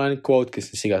 sem spomnil en quote, ki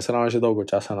sem si ga sram že dolgo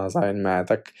časa nazaj in me je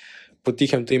tak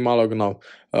potihem tudi malo gnal.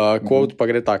 Quote pa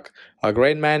gre tak: A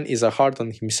great man is a hard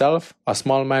on himself, a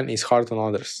small man is hard on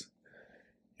others.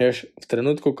 Ješ, v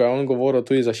trenutku, ko je on govoril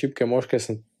tudi za šibke moške,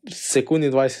 sem sekundi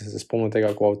 20 se spomnil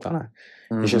tega quota, ne.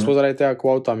 In še spod zaradi tega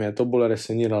quota mi je to bolj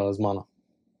resoniralo z mano.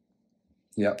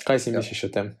 Ja. Kaj si misliš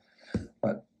o tem?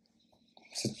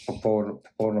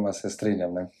 Popolnoma se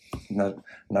strinjam, ne.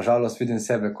 Nažalost vidim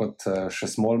sebe kot še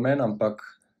small man, ampak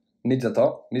nič za to,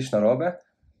 nič narobe.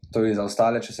 To je za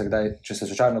ostale, če se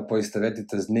slučajno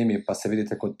poistovetite z njimi, pa se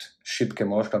vidite kot šibke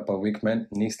moške ali pa weak man,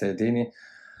 niste edini.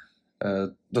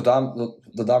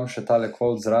 Dodam še tale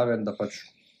quote zraven, da pač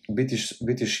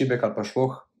biti šibek ali pa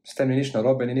šloh, s tem ni nič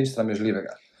narobe, ni nič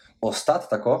sramežljivega.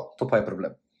 Ostati tako, to pa je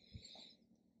problem.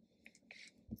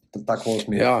 Ta quote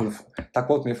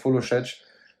mi je ful všeč,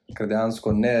 ker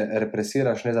dejansko ne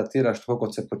represiraš, ne zatiraš tako,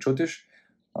 kot se počutiš,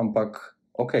 ampak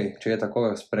ok, če je tako,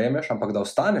 ga sprejmeš, ampak da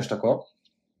ostaneš tako,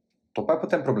 to pa je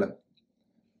potem problem.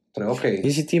 Torej, ok.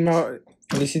 Nisi ti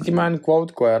imel en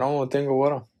quote, ko je ravno o tem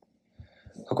govoril?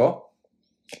 Kako?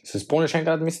 Se spomniš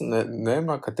enkrat, mislim, ne vem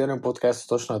na katerem podcastu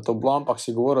točno je to bilo, ampak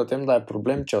si govoril o tem, da je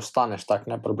problem, če ostaneš tak,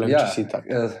 ne problem, če si tak.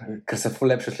 Ker se ful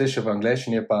lepše sliši v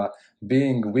angleščini, je pa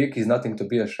being weak is nothing to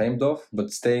be ashamed of,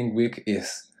 but staying weak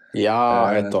is. Ja,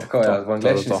 eto. Tako, v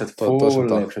angleščini se ful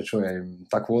lepše čuje in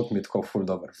tak vod mi je tako ful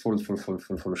dober, ful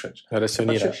všeč.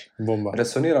 Resoniraš, bomba.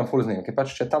 Resoniram ful z njim, ker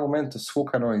pač če je ta moment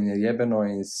sfukano in je jebeno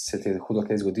in se ti je hudo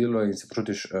kaj zgodilo in se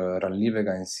počutiš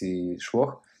ranljivega in si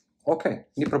šloh, ok,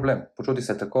 ni problem, počuti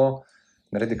se tako,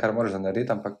 naredi, kar moraš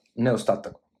narediti, ampak ne ostati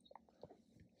tako.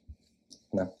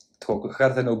 Ne. Tako,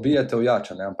 kar te ne ubije, te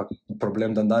ujača, ne? Ampak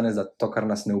problem dan danes, da to, kar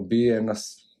nas ne ubije, nas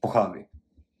pohavi.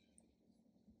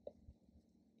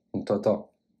 In to je to.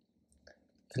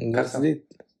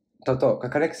 To je to.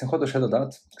 Kar nekaj sem hodil še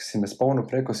dodati, ki si me spomnil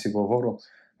prej, ko si govoril,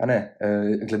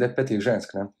 glede 5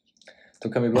 žensk, ne.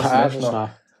 Tukaj mi je bilo smešno.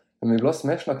 Mi je bilo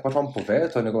smešno, ker pač vam pove,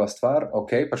 to je njegova stvar,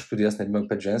 ok, pač tudi jaz ne bi imel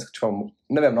 5 žensk, če vam,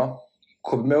 ne vem, no,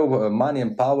 ko bi imel money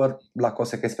and power, lahko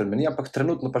se kaj spremeni, ampak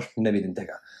trenutno pač ne vidim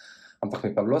tega. Ampak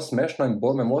mi pa bilo smešno in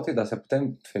bolj me moti, da se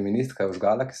potem feministka je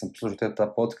užgala, ki sem poslušal ta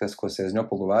podcast, ko se je z njo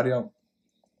pogovarjal,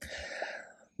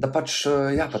 da pač,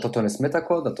 ja, pa to ne sme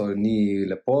tako, da to ni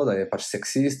lepo, da je pač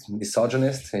seksist,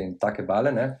 misogynist in take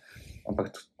bale, ne, ampak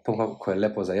ko je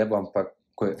lepo zajebal,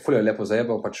 ful je lepo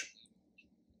zajebal, pač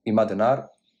ima denar,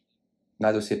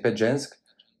 najdel si je 5 žensk,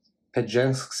 5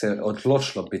 žensk se je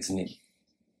odločilo biti z njim.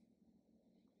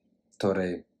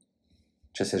 Torej,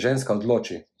 če se ženska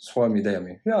odloči s svojimi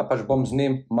idejami, ja, pač bom z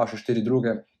njim, ima še 4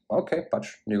 druge, ok,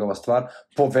 pač njegova stvar,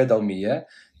 povedal mi je,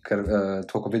 ker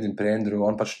tako ko vidim pri Andrew,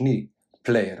 on pač ni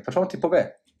player, pač on ti pove,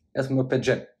 jaz sem imel 5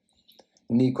 žen.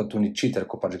 Ni kot ni cheater,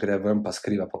 ko pač gre ven pa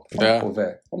skriva, pa pove.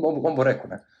 On bo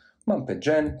rekel, ne, imam 5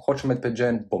 žen, hočem imeti 5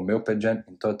 žen, bom imel 5 žen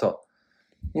in to je to.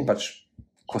 In pač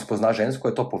ko spozna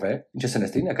žensko, je to pove, in če se ne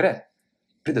strinja, gre.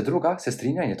 Pride druga, se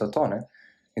strinja in je to, ne.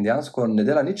 In dejansko ne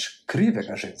dela nič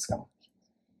krivega ženskam.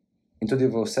 In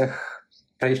tudi v vseh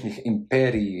prejšnjih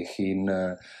imperijih in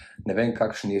ne vem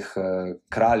kakšnih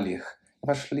kraljih,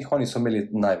 pač oni so imeli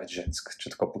največ žensk, če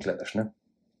tako pogledaš, ne?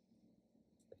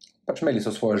 Pač imeli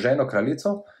so svojo ženo,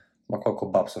 kraljico, ma koliko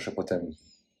bab so še potem,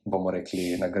 bomo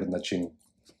rekli, na grd način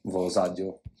v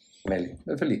ozadju imeli.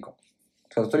 Veliko.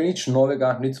 To ni nič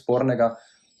novega, nič spornega.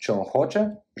 Če on hoče,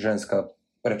 ženska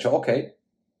reče, ok,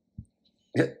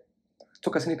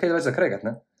 tukaj se ni kaj več zakregati,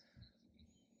 ne?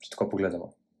 Če tako pogledamo.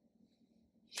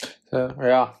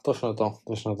 Ja, točno to.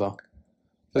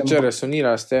 Če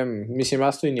resonira s tem, mislim,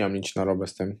 jaz tudi nimam nič narobe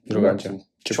s tem, drugače.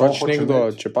 Če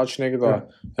pač nekdo,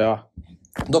 ja.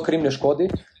 Dokler jim ne škodi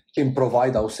in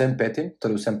provajda vsem petim,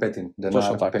 torej vsem petim,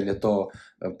 denar, pelje to,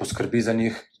 poskrbi za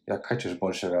njih, ja, kaj češ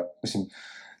boljšega? Mislim,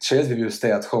 če jaz bi bil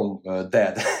stay at home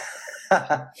dad,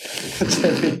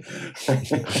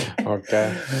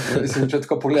 mislim, če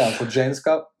tako pogledam kot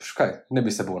ženska, kaj, ne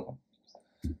bi se bunil.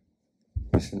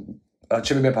 Mislim,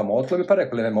 če bi me pa motilo, bi pa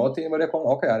rekel, ne moti, in bi rekel,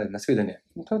 ok, ali nasvidenje.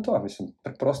 To je to, mislim,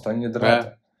 preprosto in je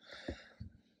dragate.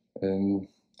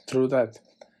 True that.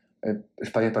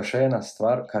 Pa je pa še ena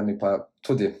stvar, kar mi pa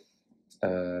tudi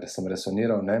sem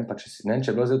resoniral, ne vem, če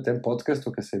je bilo zdaj v tem podcastu,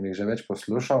 ker sem jih že več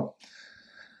poslušal,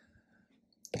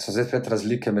 so zdaj spet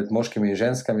razlike med moškimi in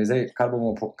ženskami. Zdaj, kar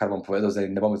bom povedal, zdaj,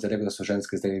 ne bom zdaj rekel, da so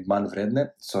ženske zdaj manj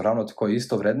vredne, so ravno tako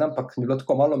isto vredne, ampak mi je bilo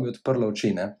tako malo mi odprlo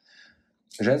oči, ne.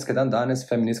 Ženske dan danes,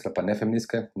 feministke pa ne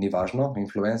feministke, ni važno,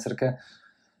 influencerke,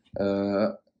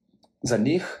 za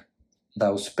njih, da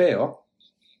uspejo,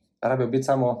 rabijo biti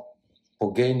samo po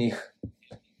genih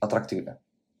atraktivne.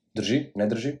 Drži? Ne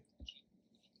drži?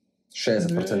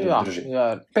 60% drži.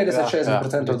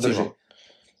 50-60% drži.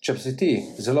 Če si ti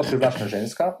zelo privlačna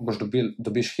ženska,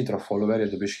 dobiš hitro followerje,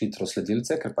 dobiš hitro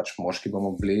sledilce, ker pač moški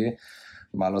bomo bili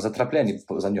malo zatrapljeni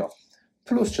za njo.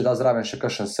 Plus, če da zraven še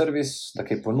kakšen servis, da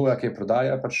kaj ponuja, kaj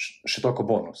prodaja, pač še toliko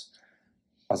bonus.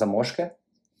 Pa za moške,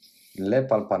 lep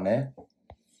ali pa ne,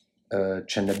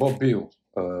 če ne bo bil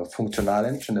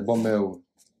funkcionalen, če ne bo imel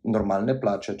normalne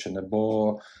plače, če ne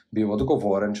bo bil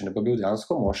odgovoren, če ne bo bil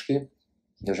dejansko moški,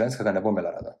 je ženska ga ne bo imela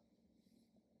rada.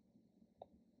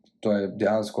 To je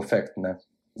dejansko fakt, ne.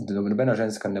 Nobena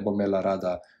ženska ne bo imela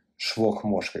rada švoh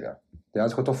moškega.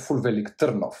 Dejansko je to ful velik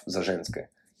trnov za ženske.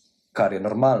 Kar je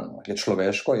normalno, je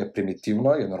človeško, je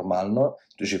primitivno, je normalno,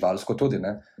 živalsko tudi,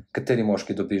 ne. Kateri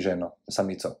moški dobi ženo,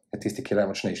 samico? Je tisti, ki je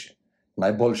najmočnejši,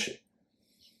 najboljši.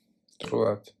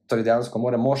 Torej dejansko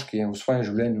mora moški v svojem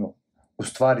življenju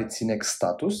ustvariti si nek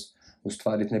status,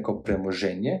 ustvariti neko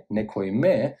premoženje, neko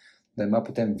ime, da ima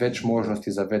potem več možnosti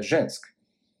za več žensk.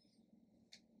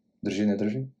 Drži, ne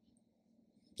drži?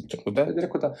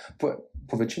 Rekel, da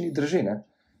po večini drži, ne.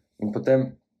 In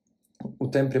potem v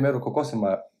tem primeru, kako se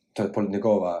ima, to je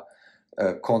njegova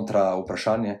kontra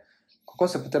vprašanje, kako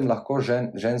se potem lahko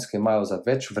ženske imajo za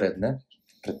več vredne,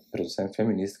 predvsem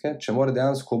feministke, če mora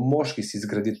dejansko moški si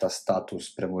zgraditi ta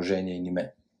status, premoženje in ime.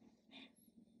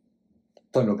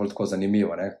 To je bilo bolj tako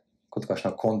zanimivo, ne, kot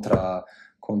kakšna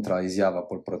kontra izjava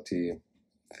bolj proti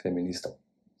feministom.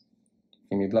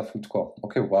 In mi je bila ful tako,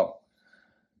 ok, wow.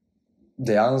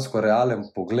 Dejansko realen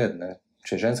pogled, ne,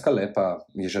 če je ženska lepa,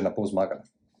 je že napol zmagala.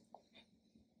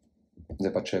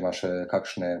 Zdaj pa, če ima še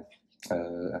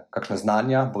kakšne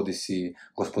znanja, bodi si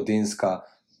gospodinska,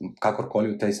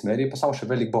 kakorkoli v tej smeri, pa samo še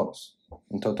velik bonus.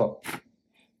 In to je to.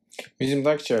 Mislim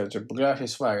tak, če pogledaš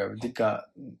iz svojega vidika,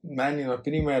 meni na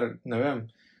primer, ne vem,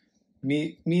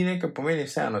 mi nekaj pomeni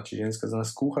vseeno, če ženska zna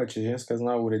skuhati, če ženska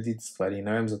zna urediti stvari,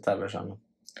 ne vem za tebe, Žano.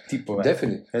 Ti povej.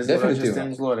 Definitivno. Jaz s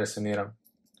tem zelo resoniram.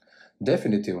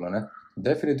 Definitivno, ne.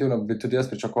 Definitivno bi tudi jaz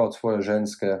pričakoval od svoje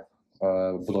ženske,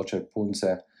 bodoče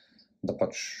punce, da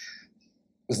pač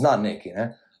zna nekaj, ne.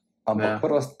 Ampak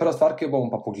prva stvar, ki jo bom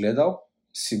pa pogledal,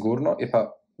 sigurno, je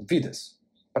pa videz.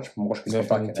 Pač moški smo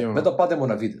taki, ne. Vedno pademo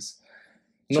na videz.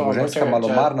 Če bo ženska malo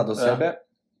marna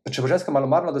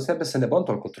do sebe, se ne bom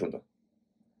toliko trudil.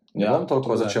 Ne bom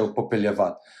toliko začel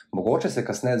popeljevati. Mogoče se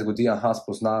kasneje zgodi,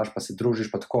 spoznaš, pa se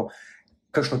družiš, pa tako,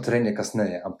 kakšno trenje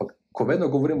kasneje. Ampak, ko vedno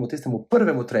govorimo o tistemu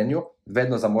prvemu trenju,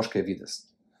 vedno za moške je videz.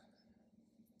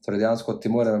 Torej, dejansko ti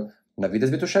mora na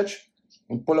videz biti všeč,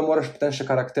 in potem moraš potem še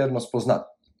karakterno spoznati.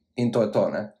 In to je to,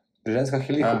 ne. Pri ženskah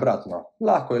je obratno.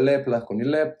 Lahko je lep, lahko ni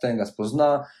lep, potem ga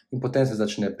spozna in potem se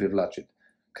začne privlačiti.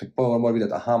 Ker potem mora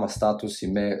videti, ima status,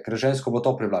 ime, ker žensko bo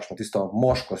to privlačno, tisto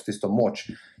moškost, tisto moč,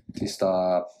 tista,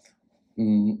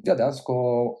 dejansko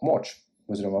moč,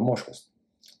 oziroma moškost.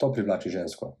 To privlači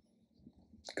žensko.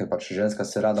 Ker pač ženska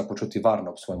se rada počuti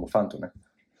varno ob svojemu fantu, ne.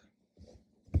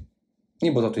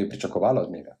 In bo to tudi pričakovala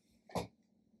od njega.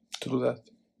 True that.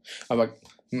 Ampak,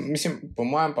 mislim, po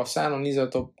mojem pa vseeno ni za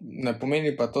to, ne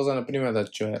pomeni pa to za naprimer, da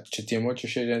če ti je moče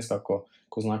še ženska, ko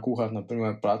ko zna kuhati,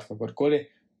 naprimer, prat, kakorkoli,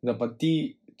 da pa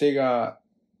ti tega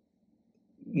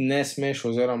ne smeš,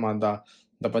 oziroma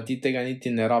da pa ti tega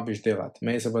niti ne rabiš delati.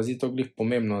 Meni se pa zdi to glih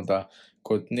pomembno, da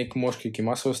kot nek moški, ki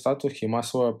ima svoj status, ki ima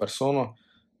svojo persono,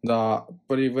 da v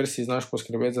prvi vrsti znaš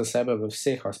poskrbeti za sebe v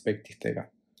vseh aspektih tega.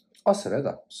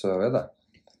 Seveda.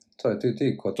 To je tudi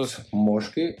ti, kot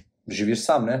moški, živiš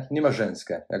sam, ne? Nimaš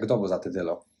ženske. Ja, kdo bo za te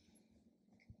delal?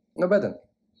 Nobeden.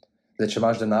 Zdaj, če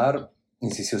imaš denar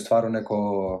in si ustvaril neko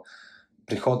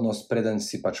prihodnost, preden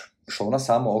si pač šel na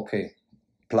samo, ok,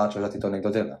 plačaš, da ti to nekdo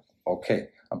dela, ok,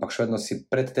 ampak še vedno si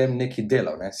predtem nekaj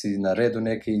delal, ne? Si naredil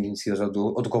nekaj in si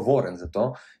odgovoren za to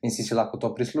in si lahko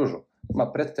to prislužil. Ma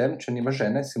predtem, če nimaš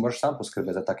žene, si moraš sam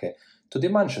poskrbeti za take, tudi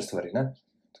manjše stvari, ne?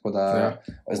 Tako da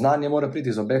znanje mora priti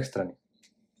iz obeh strani.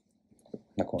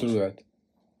 Na koncu. Truditi.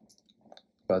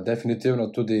 Pa definitivno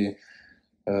tudi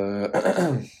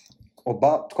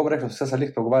oba, tako bi rekel, vse se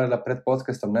lih pogovarjala pred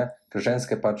podcastom, ne? Ker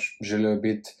ženske pač želijo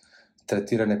biti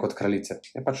tretirane kot kraljice.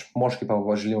 Je pač moški pa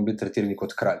želimo biti tretirani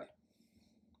kot kralji.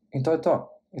 In to je to.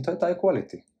 In to je ta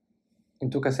equality.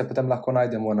 In tukaj se potem lahko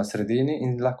najdemo na sredini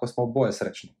in lahko smo oboje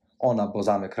srečni. Ona bo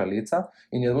zame kraljica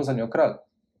in jaz bom za njo kralj.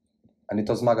 A ni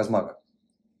to zmaga?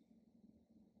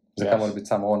 Zakaj mora biti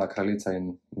samo ona kraljica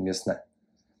in jaz ne?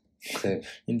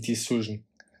 In ti sužen.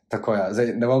 Tako je.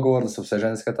 Zdaj, ne bom govoril, da so vse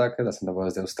ženske take, da se ne bojo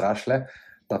zdaj ustrašile,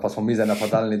 da pa smo mi zdaj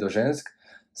napadalni do žensk.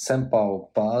 Sem pa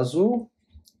opazil,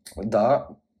 da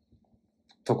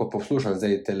to, ko poslušam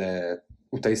zdaj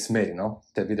v tej smeri, no,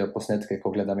 te videoposnetke,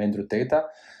 ko gledam Andrew Tate,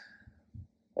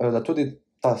 da tudi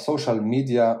ta social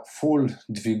media ful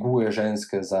dviguje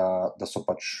ženske, da so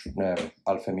pač, ne vem,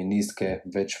 alfeministke,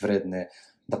 več vredne,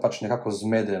 da pač nekako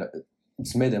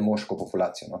zmede moško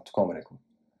populacijo, no, tako bom rekel.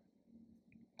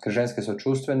 Ker ženske so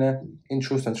čustvene in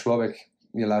čustven človek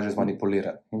je lažje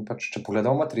zmanipuliran. In pač, če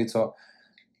pogledamo matrico,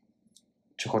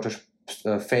 če hočeš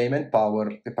fame and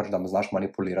power, je pač, da znaš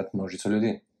manipulirati množico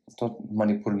ljudi. To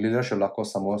manipuliraš jo lahko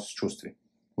samo s čustvi.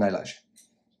 Najlažje.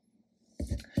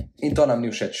 In to nam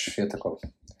ni všeč, je tako.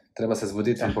 Treba se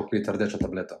zbuditi in popiti rdečo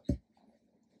tableto.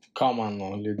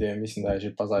 Kamano, ljudje, mislim, da je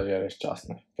že pa zdaj že res čas,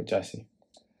 ne, počasi.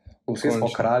 Vsi smo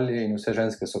kralji in vse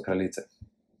ženske so kraljice.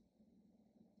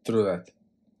 Truditi.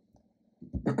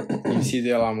 In vsi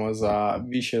delamo za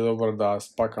višje dobro, da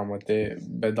spakamo te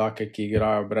bedake, ki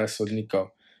igrajo brez sodnikov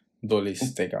dol iz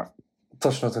tega.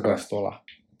 Točno tako. Stola.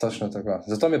 Točno tako.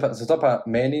 Zato pa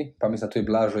meni, pa mislim, da tudi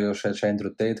blažujo še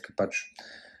Andrew Tate, ki pač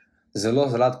zelo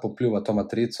rad popljuva to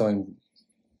matrico in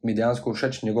mi dejansko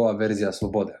všeč njegova verzija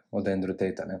svobode od Andrew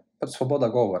Tate, ne. Pač svoboda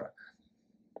govora.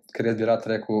 Ker jaz bi rad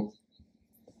rekel,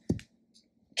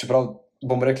 čeprav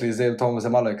bom rekli, zdaj to za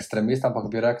malo ekstremist, ampak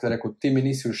bi rekel, ti mi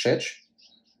nisi všeč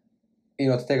in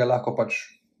od tega lahko pač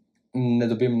ne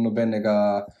dobim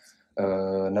nobenega,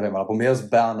 ne vem, ali bom jaz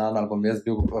banan, ali bom jaz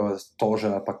bil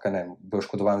tožen, ali pa kaj ne, bil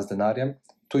škodovan z denarjem.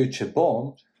 Tudi če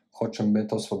bom, hočem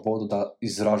imeti to svobodo, da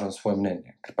izražam svoje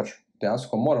mnenje. Ker pač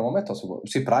dejansko moramo imeti to svobodo.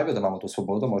 Vsi pravijo, da imamo to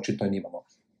svobodo, ma očitno jo nimamo.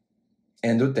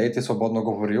 Andrew Tate je svobodno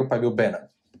govoril, pa je bil banan.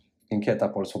 In kje je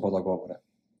ta pol svoboda govora?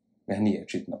 Ja, ni,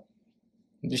 očitno.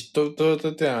 To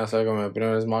je na vsega me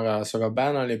primer zmaga, da so ga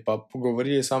banali, pa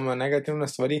pogovorili samo negativne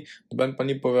stvari, noben pa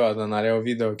ni povedal, da naredil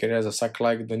video, ker je za vsak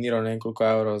like doniral nekoliko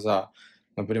evrov za,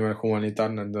 naprimer,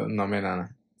 humanitarne namene, ne.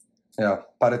 Ja,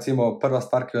 pa recimo prva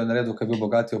stvar, ki jo je naredil, ko je bil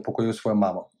bogat, je upokojil svojo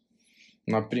mamo.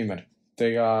 Naprimer,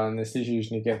 tega ne slišiš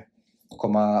nikjer. Ko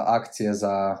ima akcije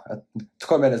za...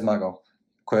 Tako je mene zmagal.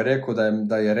 Ko je rekel,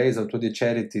 da je rezal tudi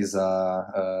charity za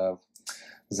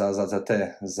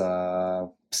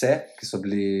pse, ki so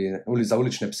bili za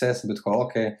ulične pse, sem bil tako,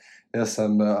 ok, jaz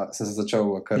sem se začel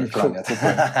kar klanjati.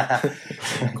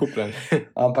 Kupljen.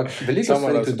 Ampak veliko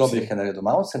stvari tudi dobrih je naredil.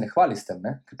 Malo se ne hvali s tem,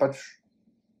 ne? Ker pač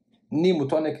ni mu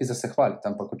to nekaj za se hvaliti,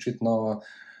 ampak očitno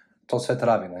to svet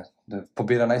rabi, ne? Da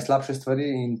pobira najslabše stvari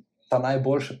in ta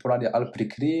najboljše poradi ali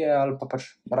prikrije, ali pa pač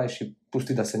rajši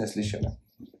pusti, da se ne sliši, ne?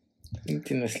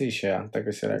 Ti ne sliši, ja,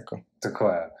 tako si rekel. Tako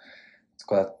je.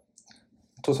 Tako da,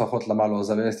 tu smo hotela malo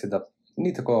zavesti, da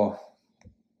ni tako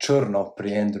črno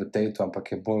pri Andrew Tateu,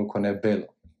 ampak je bolj kot ne belo.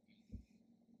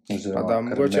 Pa da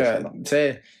mogoče,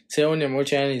 vse on je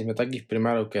mogoče en izmed takih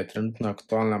primerov, ki je trenutno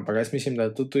aktualno, ampak jaz mislim, da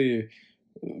je to tudi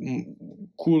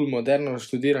cool, moderno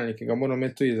študiranje, ki ga moramo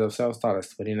imeti tudi za vse ostale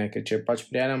stvari, ne? Ker če je pač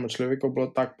pri enem človeku bilo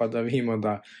tak, pa da vidimo,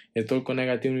 da je toliko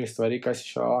negativnih stvari, kaj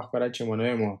si še lahko rečemo,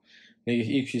 ne vemo,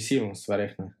 nekih XY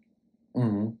stvarih, ne.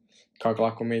 Kako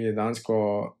lahko mediji dansko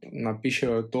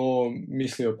napišejo to,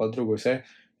 mislijo pa drugo. Vse,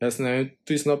 Jaz ne vem,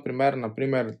 tu je primer,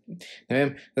 naprimer, ne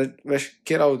vem, veš,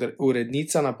 kjera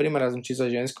urednica, naprimer, jaz sem čisto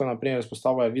žensko, naprimer,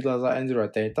 izpostavila je videla za Andrewa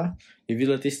Tate, je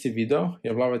videla tisti video, je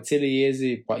bila v celi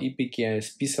jezi, pa Ipi, ki je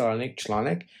spisala nek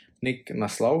članek, nek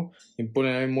naslov in pol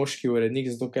je, ne vem, moški urednik,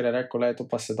 zato ker je rekel, to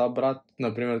pa se da brat,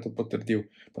 naprimer, to potrdil.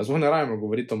 Pa zvoj ne rajmo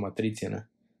govoriti o matrici, ne.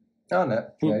 Ja, ne.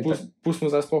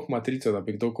 Pustimo zdaj sploh matrico, da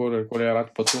bi kdorkoli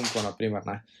rad potunko, naprimer,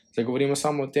 ne. Zdaj govorimo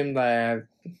samo o tem, da je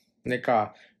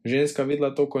neka ženska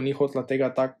videla to, ko ni hotela tega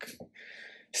tak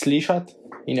slišati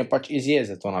in je pač iz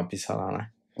jeze to napisala, ne.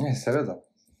 Ne, seveda.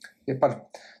 Je pač,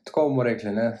 tako bomo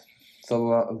rekli, ne, to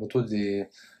bo tudi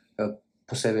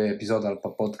posebej epizoda ali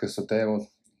pa podcast o tem,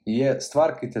 je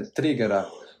stvar, ki te triggera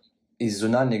iz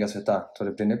zunanjega sveta,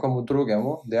 torej pri nekomu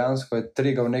drugemu, dejansko je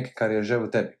trigger nekaj, kar je že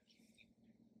v tebi.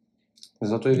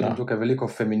 Zato je vidim tukaj veliko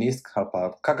feministk ali pa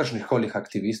kakršnih kolih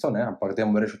aktivistov, ne, ampak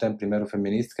dajmo reči v tem primeru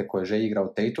feministke, ko je že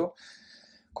igral Tateu.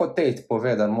 Ko Tate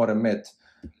pove, da mora imeti,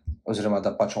 oziroma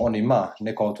da pač on ima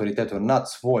neko avtoriteto nad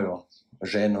svojo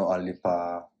ženo ali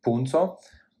pa punco,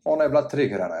 ona je bila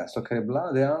triggerana, zato ker je bila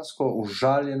dejansko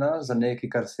užaljena za nekaj,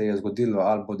 kar se je zgodilo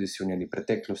ali bodisi v njeni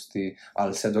preteklosti,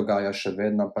 ali se dogaja še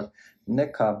vedno, ampak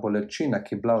neka bolečina,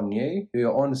 ki je bila v njej,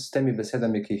 jo on s temi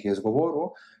besedami, ki jih je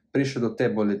izgovoril, prišel do te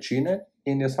bolečine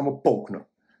in je samo polknil.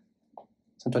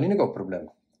 To ni njegov problem.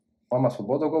 On ima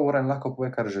svobodo govora in lahko pove,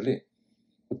 kar želi,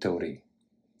 v teoriji.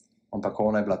 Ampak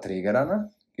ona je bila triggerana,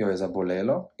 jo je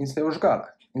zabolelo in se je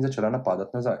užgala in začela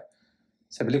napadati nazaj.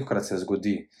 Veliko krat se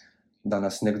zgodi, da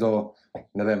nas nekdo,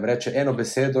 ne vem, reče eno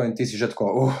besedo in ti si že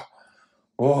tako,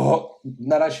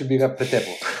 najrajši bi ga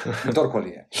pretepil, kdorkoli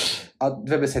je. A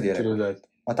dve besedi je rekel.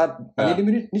 A ta ni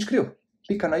bil nič kriv,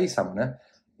 pika na i samo, ne?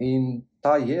 In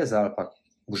ta jeza ali pa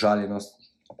užaljenost,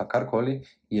 ali pa karkoli,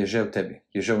 je že v tebi,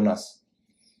 je že v nas.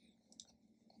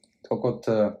 Tako kot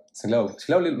sem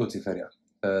gledal Luciferja,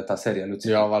 ta serija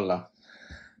Lucifer. Ja, valjda.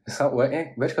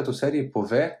 Večkrat v seriji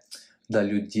pove, da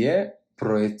ljudje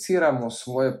projeciramo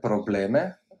svoje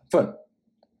probleme ven.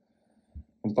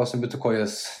 In pa sem bil tako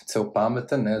jaz cel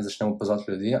pameten, ne, začnem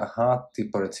opazovati ljudi, ti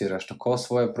projeciraš tako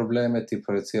svoje probleme, ti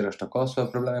projeciraš tako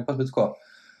svoje probleme, in pa sem bil tako,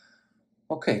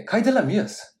 kaj delam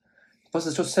jaz? Pa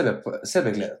sem začel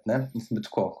sebe gledati, ne, in sem bil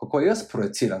tako, kako jaz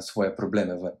projeciram svoje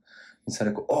probleme ven. In sem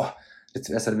rekel,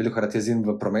 jaz sem veliko krat jezim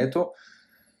v prometu,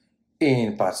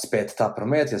 in pač spet ta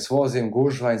promet, jaz vozim,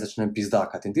 gužva in začnem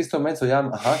pizdakati. In tisto moment so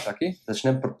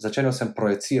začenil sem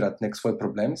projecirati nek svoj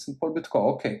problem in sem pol bil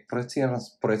tako,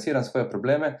 projeciram svoje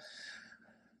probleme,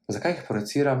 zakaj jih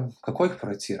projeciram, kako jih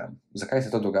projeciram, zakaj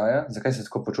se to dogaja, zakaj se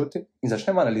tako počutim in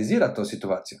začnem analizirati to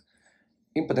situacijo.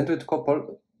 In potem tudi tako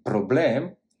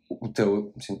problem,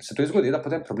 se to zgodi, da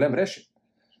potem problem reši.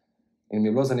 In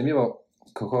mi je bilo zanimivo,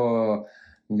 kako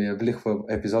mi je blih v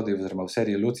epizodi oziroma v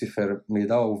seriji Lucifer mi je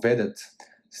dal uvedeti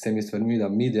s temi stvarmi, da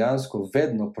mi dejansko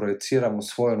vedno projeciramo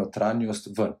svojo notranjost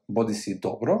ven. Bodi si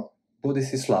dobro, bodi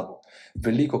si slabo.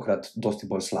 Veliko krat dosti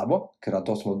bolj slabo, ker na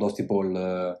to smo dosti bolj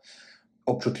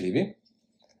občutljivi.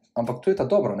 Ampak tu je ta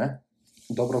dobro, ne?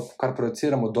 Dobro, kar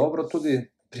projeciramo dobro, tudi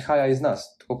prihaja iz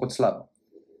nas, tako kot slabo.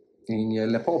 In je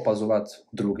lepo opazovati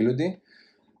drugi ljudi,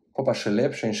 pa še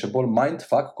lepše in še bolj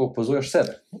mindfuck, ko opazuješ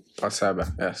sebe. Pa sebe,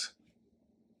 yes.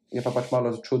 Je pa pač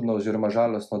malo čudno oziroma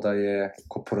žalostno, da je,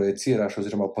 ko projeciraš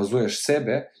oziroma opazuješ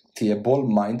sebe, ti je bolj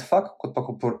mindfuck, kot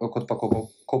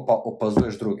pa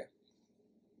opazuješ druge.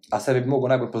 A sebe bi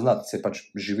mogel najbolj poznati, se pač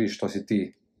živiš, to si ti,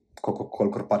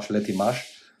 kolikor pač leti imaš.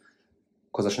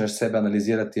 Ko začneš sebe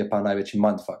analizirati, je pa največji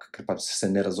mindfuck, ker pač se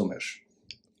ne razumeš.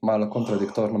 Malo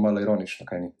kontradiktorno, malo ironično,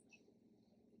 kaj ni.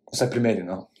 Vse primeri,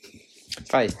 no.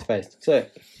 Fejst.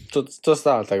 To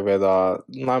stalo tako ve, da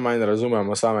najmanj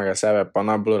razumemo samega sebe, pa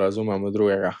najbolj razumemo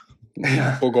drugega.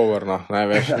 Pogovorno,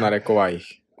 največ narekovajih.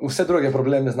 Vse druge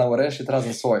probleme znamo rešiti,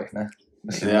 razen svojih, ne.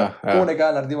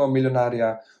 Unega naredimo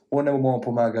milijonarja, unemu bomo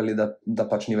pomagali, da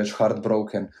pač ni več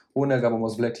heartbroken, unega bomo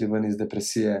zvlekli ven iz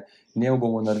depresije, njemu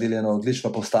bomo naredili eno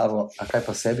odlično postavo, a kaj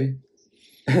pa sebi?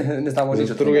 Ne znamo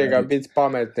nič od tega. Drugega biti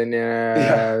pameten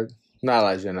je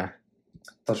najlažje, ne.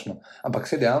 Točno. Ampak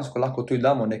se dejansko lahko tudi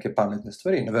damo neke pametne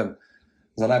stvari, ne vem,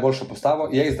 za najboljšo postavo,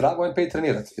 jej zdravo in pej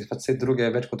trenirati. Pač vse druge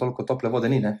več kot toliko tople vode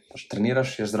ni, ne. Pač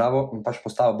treniraš, ješ zdravo in pač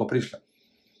postava bo prišla.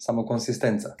 Samo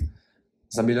konsistenca.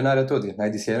 Za milijonarja tudi.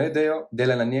 Najdi si eno idejo,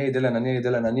 delaj na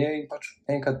njej in pač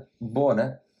enkrat bo,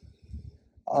 ne.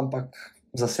 Ampak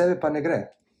za sebe pa ne gre.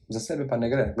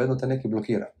 Vedno te nekaj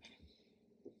blokira.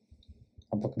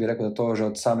 Ampak bi rekel, da to že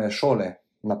od same šole,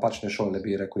 napačne šole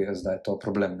bi rekel jaz, da je to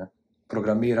problem, ne.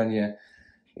 Programiranje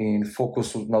in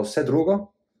fokus na vse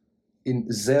drugo in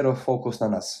zero fokus na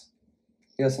nas.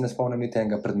 Jaz se ne spomnim niti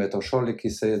enega predmeta v šoli, ki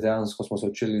se je dejansko smo se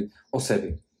učili o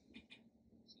sebi.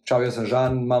 Čau, jaz sem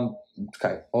Žan, imam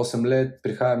 8 let,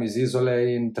 prihajam iz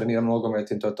Izole in treniram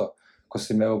nogomet in to je to. Ko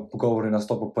si imel govorni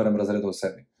nastop v 1. razredu v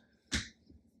sebi.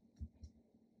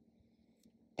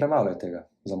 Premalo je tega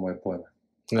za moje pojme.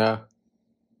 Ja.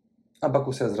 Ampak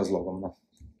vse z razlogom, no.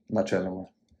 Načeloma.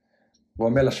 Bomo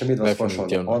imela še mi dva svojo šolo.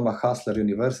 Definitivno. On ima Hustler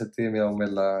University, mi bomo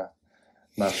imela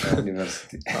naša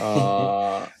University.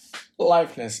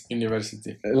 Lifeless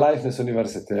University. Lifeless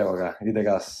University, evo ga, ide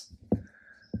gas.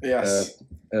 Yes.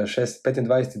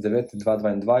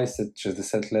 25.9.2022, čez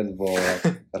 10 let bo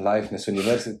Lifeless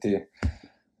University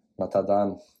na ta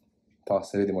dan, pa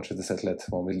se vidimo čez 10 let,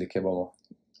 bomo videli, kje bomo.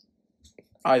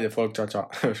 Ajde, folk, čau.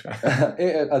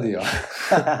 Adijo.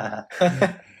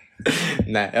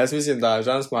 Ne, jaz mislim, da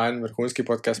Žan smo en vrhunski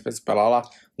podcast spet speljala.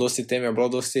 Dosti tem je bilo,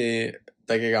 dosti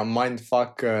takega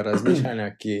mindfuck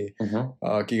razmišljanja, ki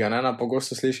ga ne na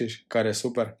pogosto slišiš, kar je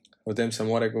super. O tem se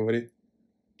more govoriti.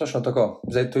 Točno tako.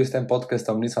 Zdaj tu s tem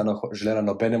podcastom nisva želela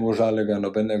nobenemu žalega,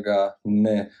 nobenega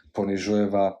ne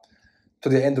ponižujeva.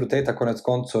 Tudi Andrew Tate, konec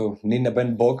koncev, ni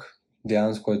noben bog.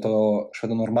 Dejansko je to še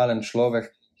vedno normalen človek,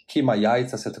 ki ima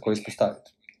jajca se tako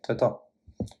izpostaviti. To je to.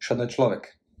 Še vedno je človek.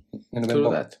 Ni noben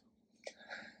bog.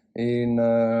 In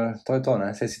to je to, ne.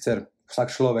 Saj sicer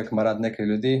vsak človek ima rad nekaj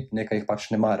ljudi, nekaj jih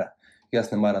pač ne mara. Jaz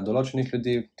ne maram določenih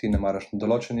ljudi, ti ne maraš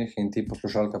določenih in ti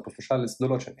poslušalec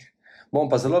določenih. Bom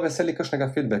pa zelo veseli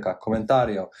kakšnega feedbacka,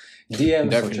 komentarjev,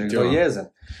 DM-sov, če je kdo jezen.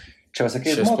 Če vas je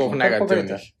kaj zmotilo, kar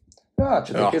povejte. Ja,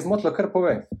 če te je kaj zmotilo, kar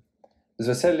povej.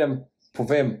 Z veseljem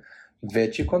povem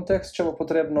večji kontekst, če bo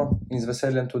potrebno, in z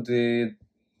veseljem tudi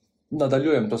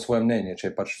nadaljujem to svoje mnenje,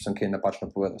 če pač sem kaj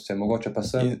napačno povedal. Se mogoče pa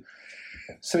se mi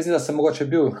zdi, da sem mogoče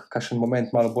bil kakšen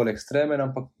moment malo bolj ekstremen,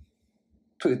 ampak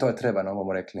tudi to je treba, no,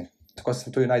 bomo rekli. Tako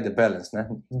se tudi najde balance, ne?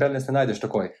 Balance ne najdeš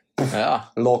takoj. Ja.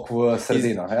 Lok v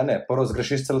sredino. Ja, ne, prvo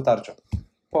zgrešiš celo tarčo.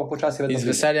 Počasi vedno z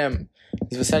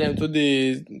veseljem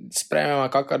tudi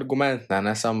sprejmemo kak argument,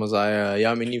 ne samo za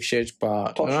ja, mi ni všeč,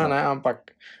 pa ne,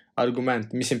 ampak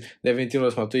argument. Mislim,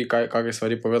 definitivno smo tudi kakve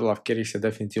stvari povedala, v katerih se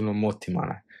definitivno motimo,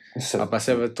 ne. Pa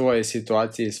se v tvoji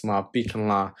situaciji smo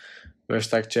piknila, veš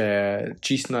tak, če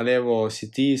čist na levo si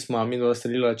ti, smo mi dva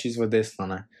strelila čist v desno,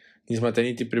 ne. Nismo te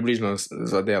niti približno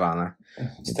zadela, ne.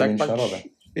 S tem nič narobe.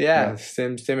 Ja, s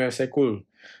tem je vse cool.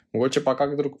 Mogoče pa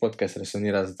kak drug podcast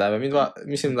resonira z tebe.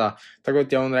 Mislim, da tako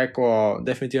ti je on rekel,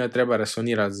 definitivno treba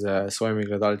resonirati z svojimi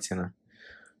gledalci, ne.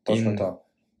 Točno to.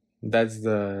 That's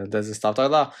the stuff. Tako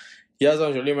da, jaz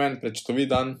vam želim en prečutovit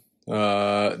dan.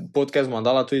 Podcast bom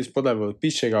dala tudi spodaj v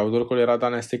opis, če ga kdorkoli rad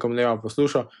danes tekom dneva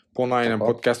posluša, po najnem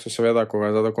podcastu seveda, ko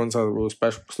ga do konca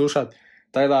uspeš poslušati.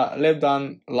 Tako da, lep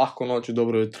dan, lahko noč,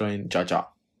 dobro jutro in čau. Čau.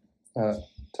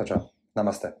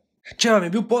 Namaste. Če vam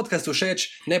je bil podcast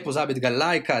všeč, ne pozabite ga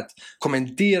lajkati,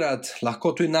 komentirati,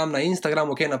 lahko tudi nam na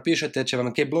Instagramu kaj napišete, če vam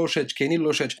je kaj bilo všeč, kaj ni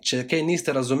bilo všeč, če kaj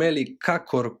niste razumeli,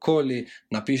 kakorkoli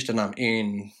napišite nam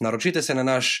in naročite se na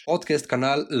naš podcast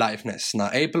kanal Lifeless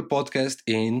na Apple Podcast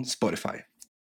in Spotify.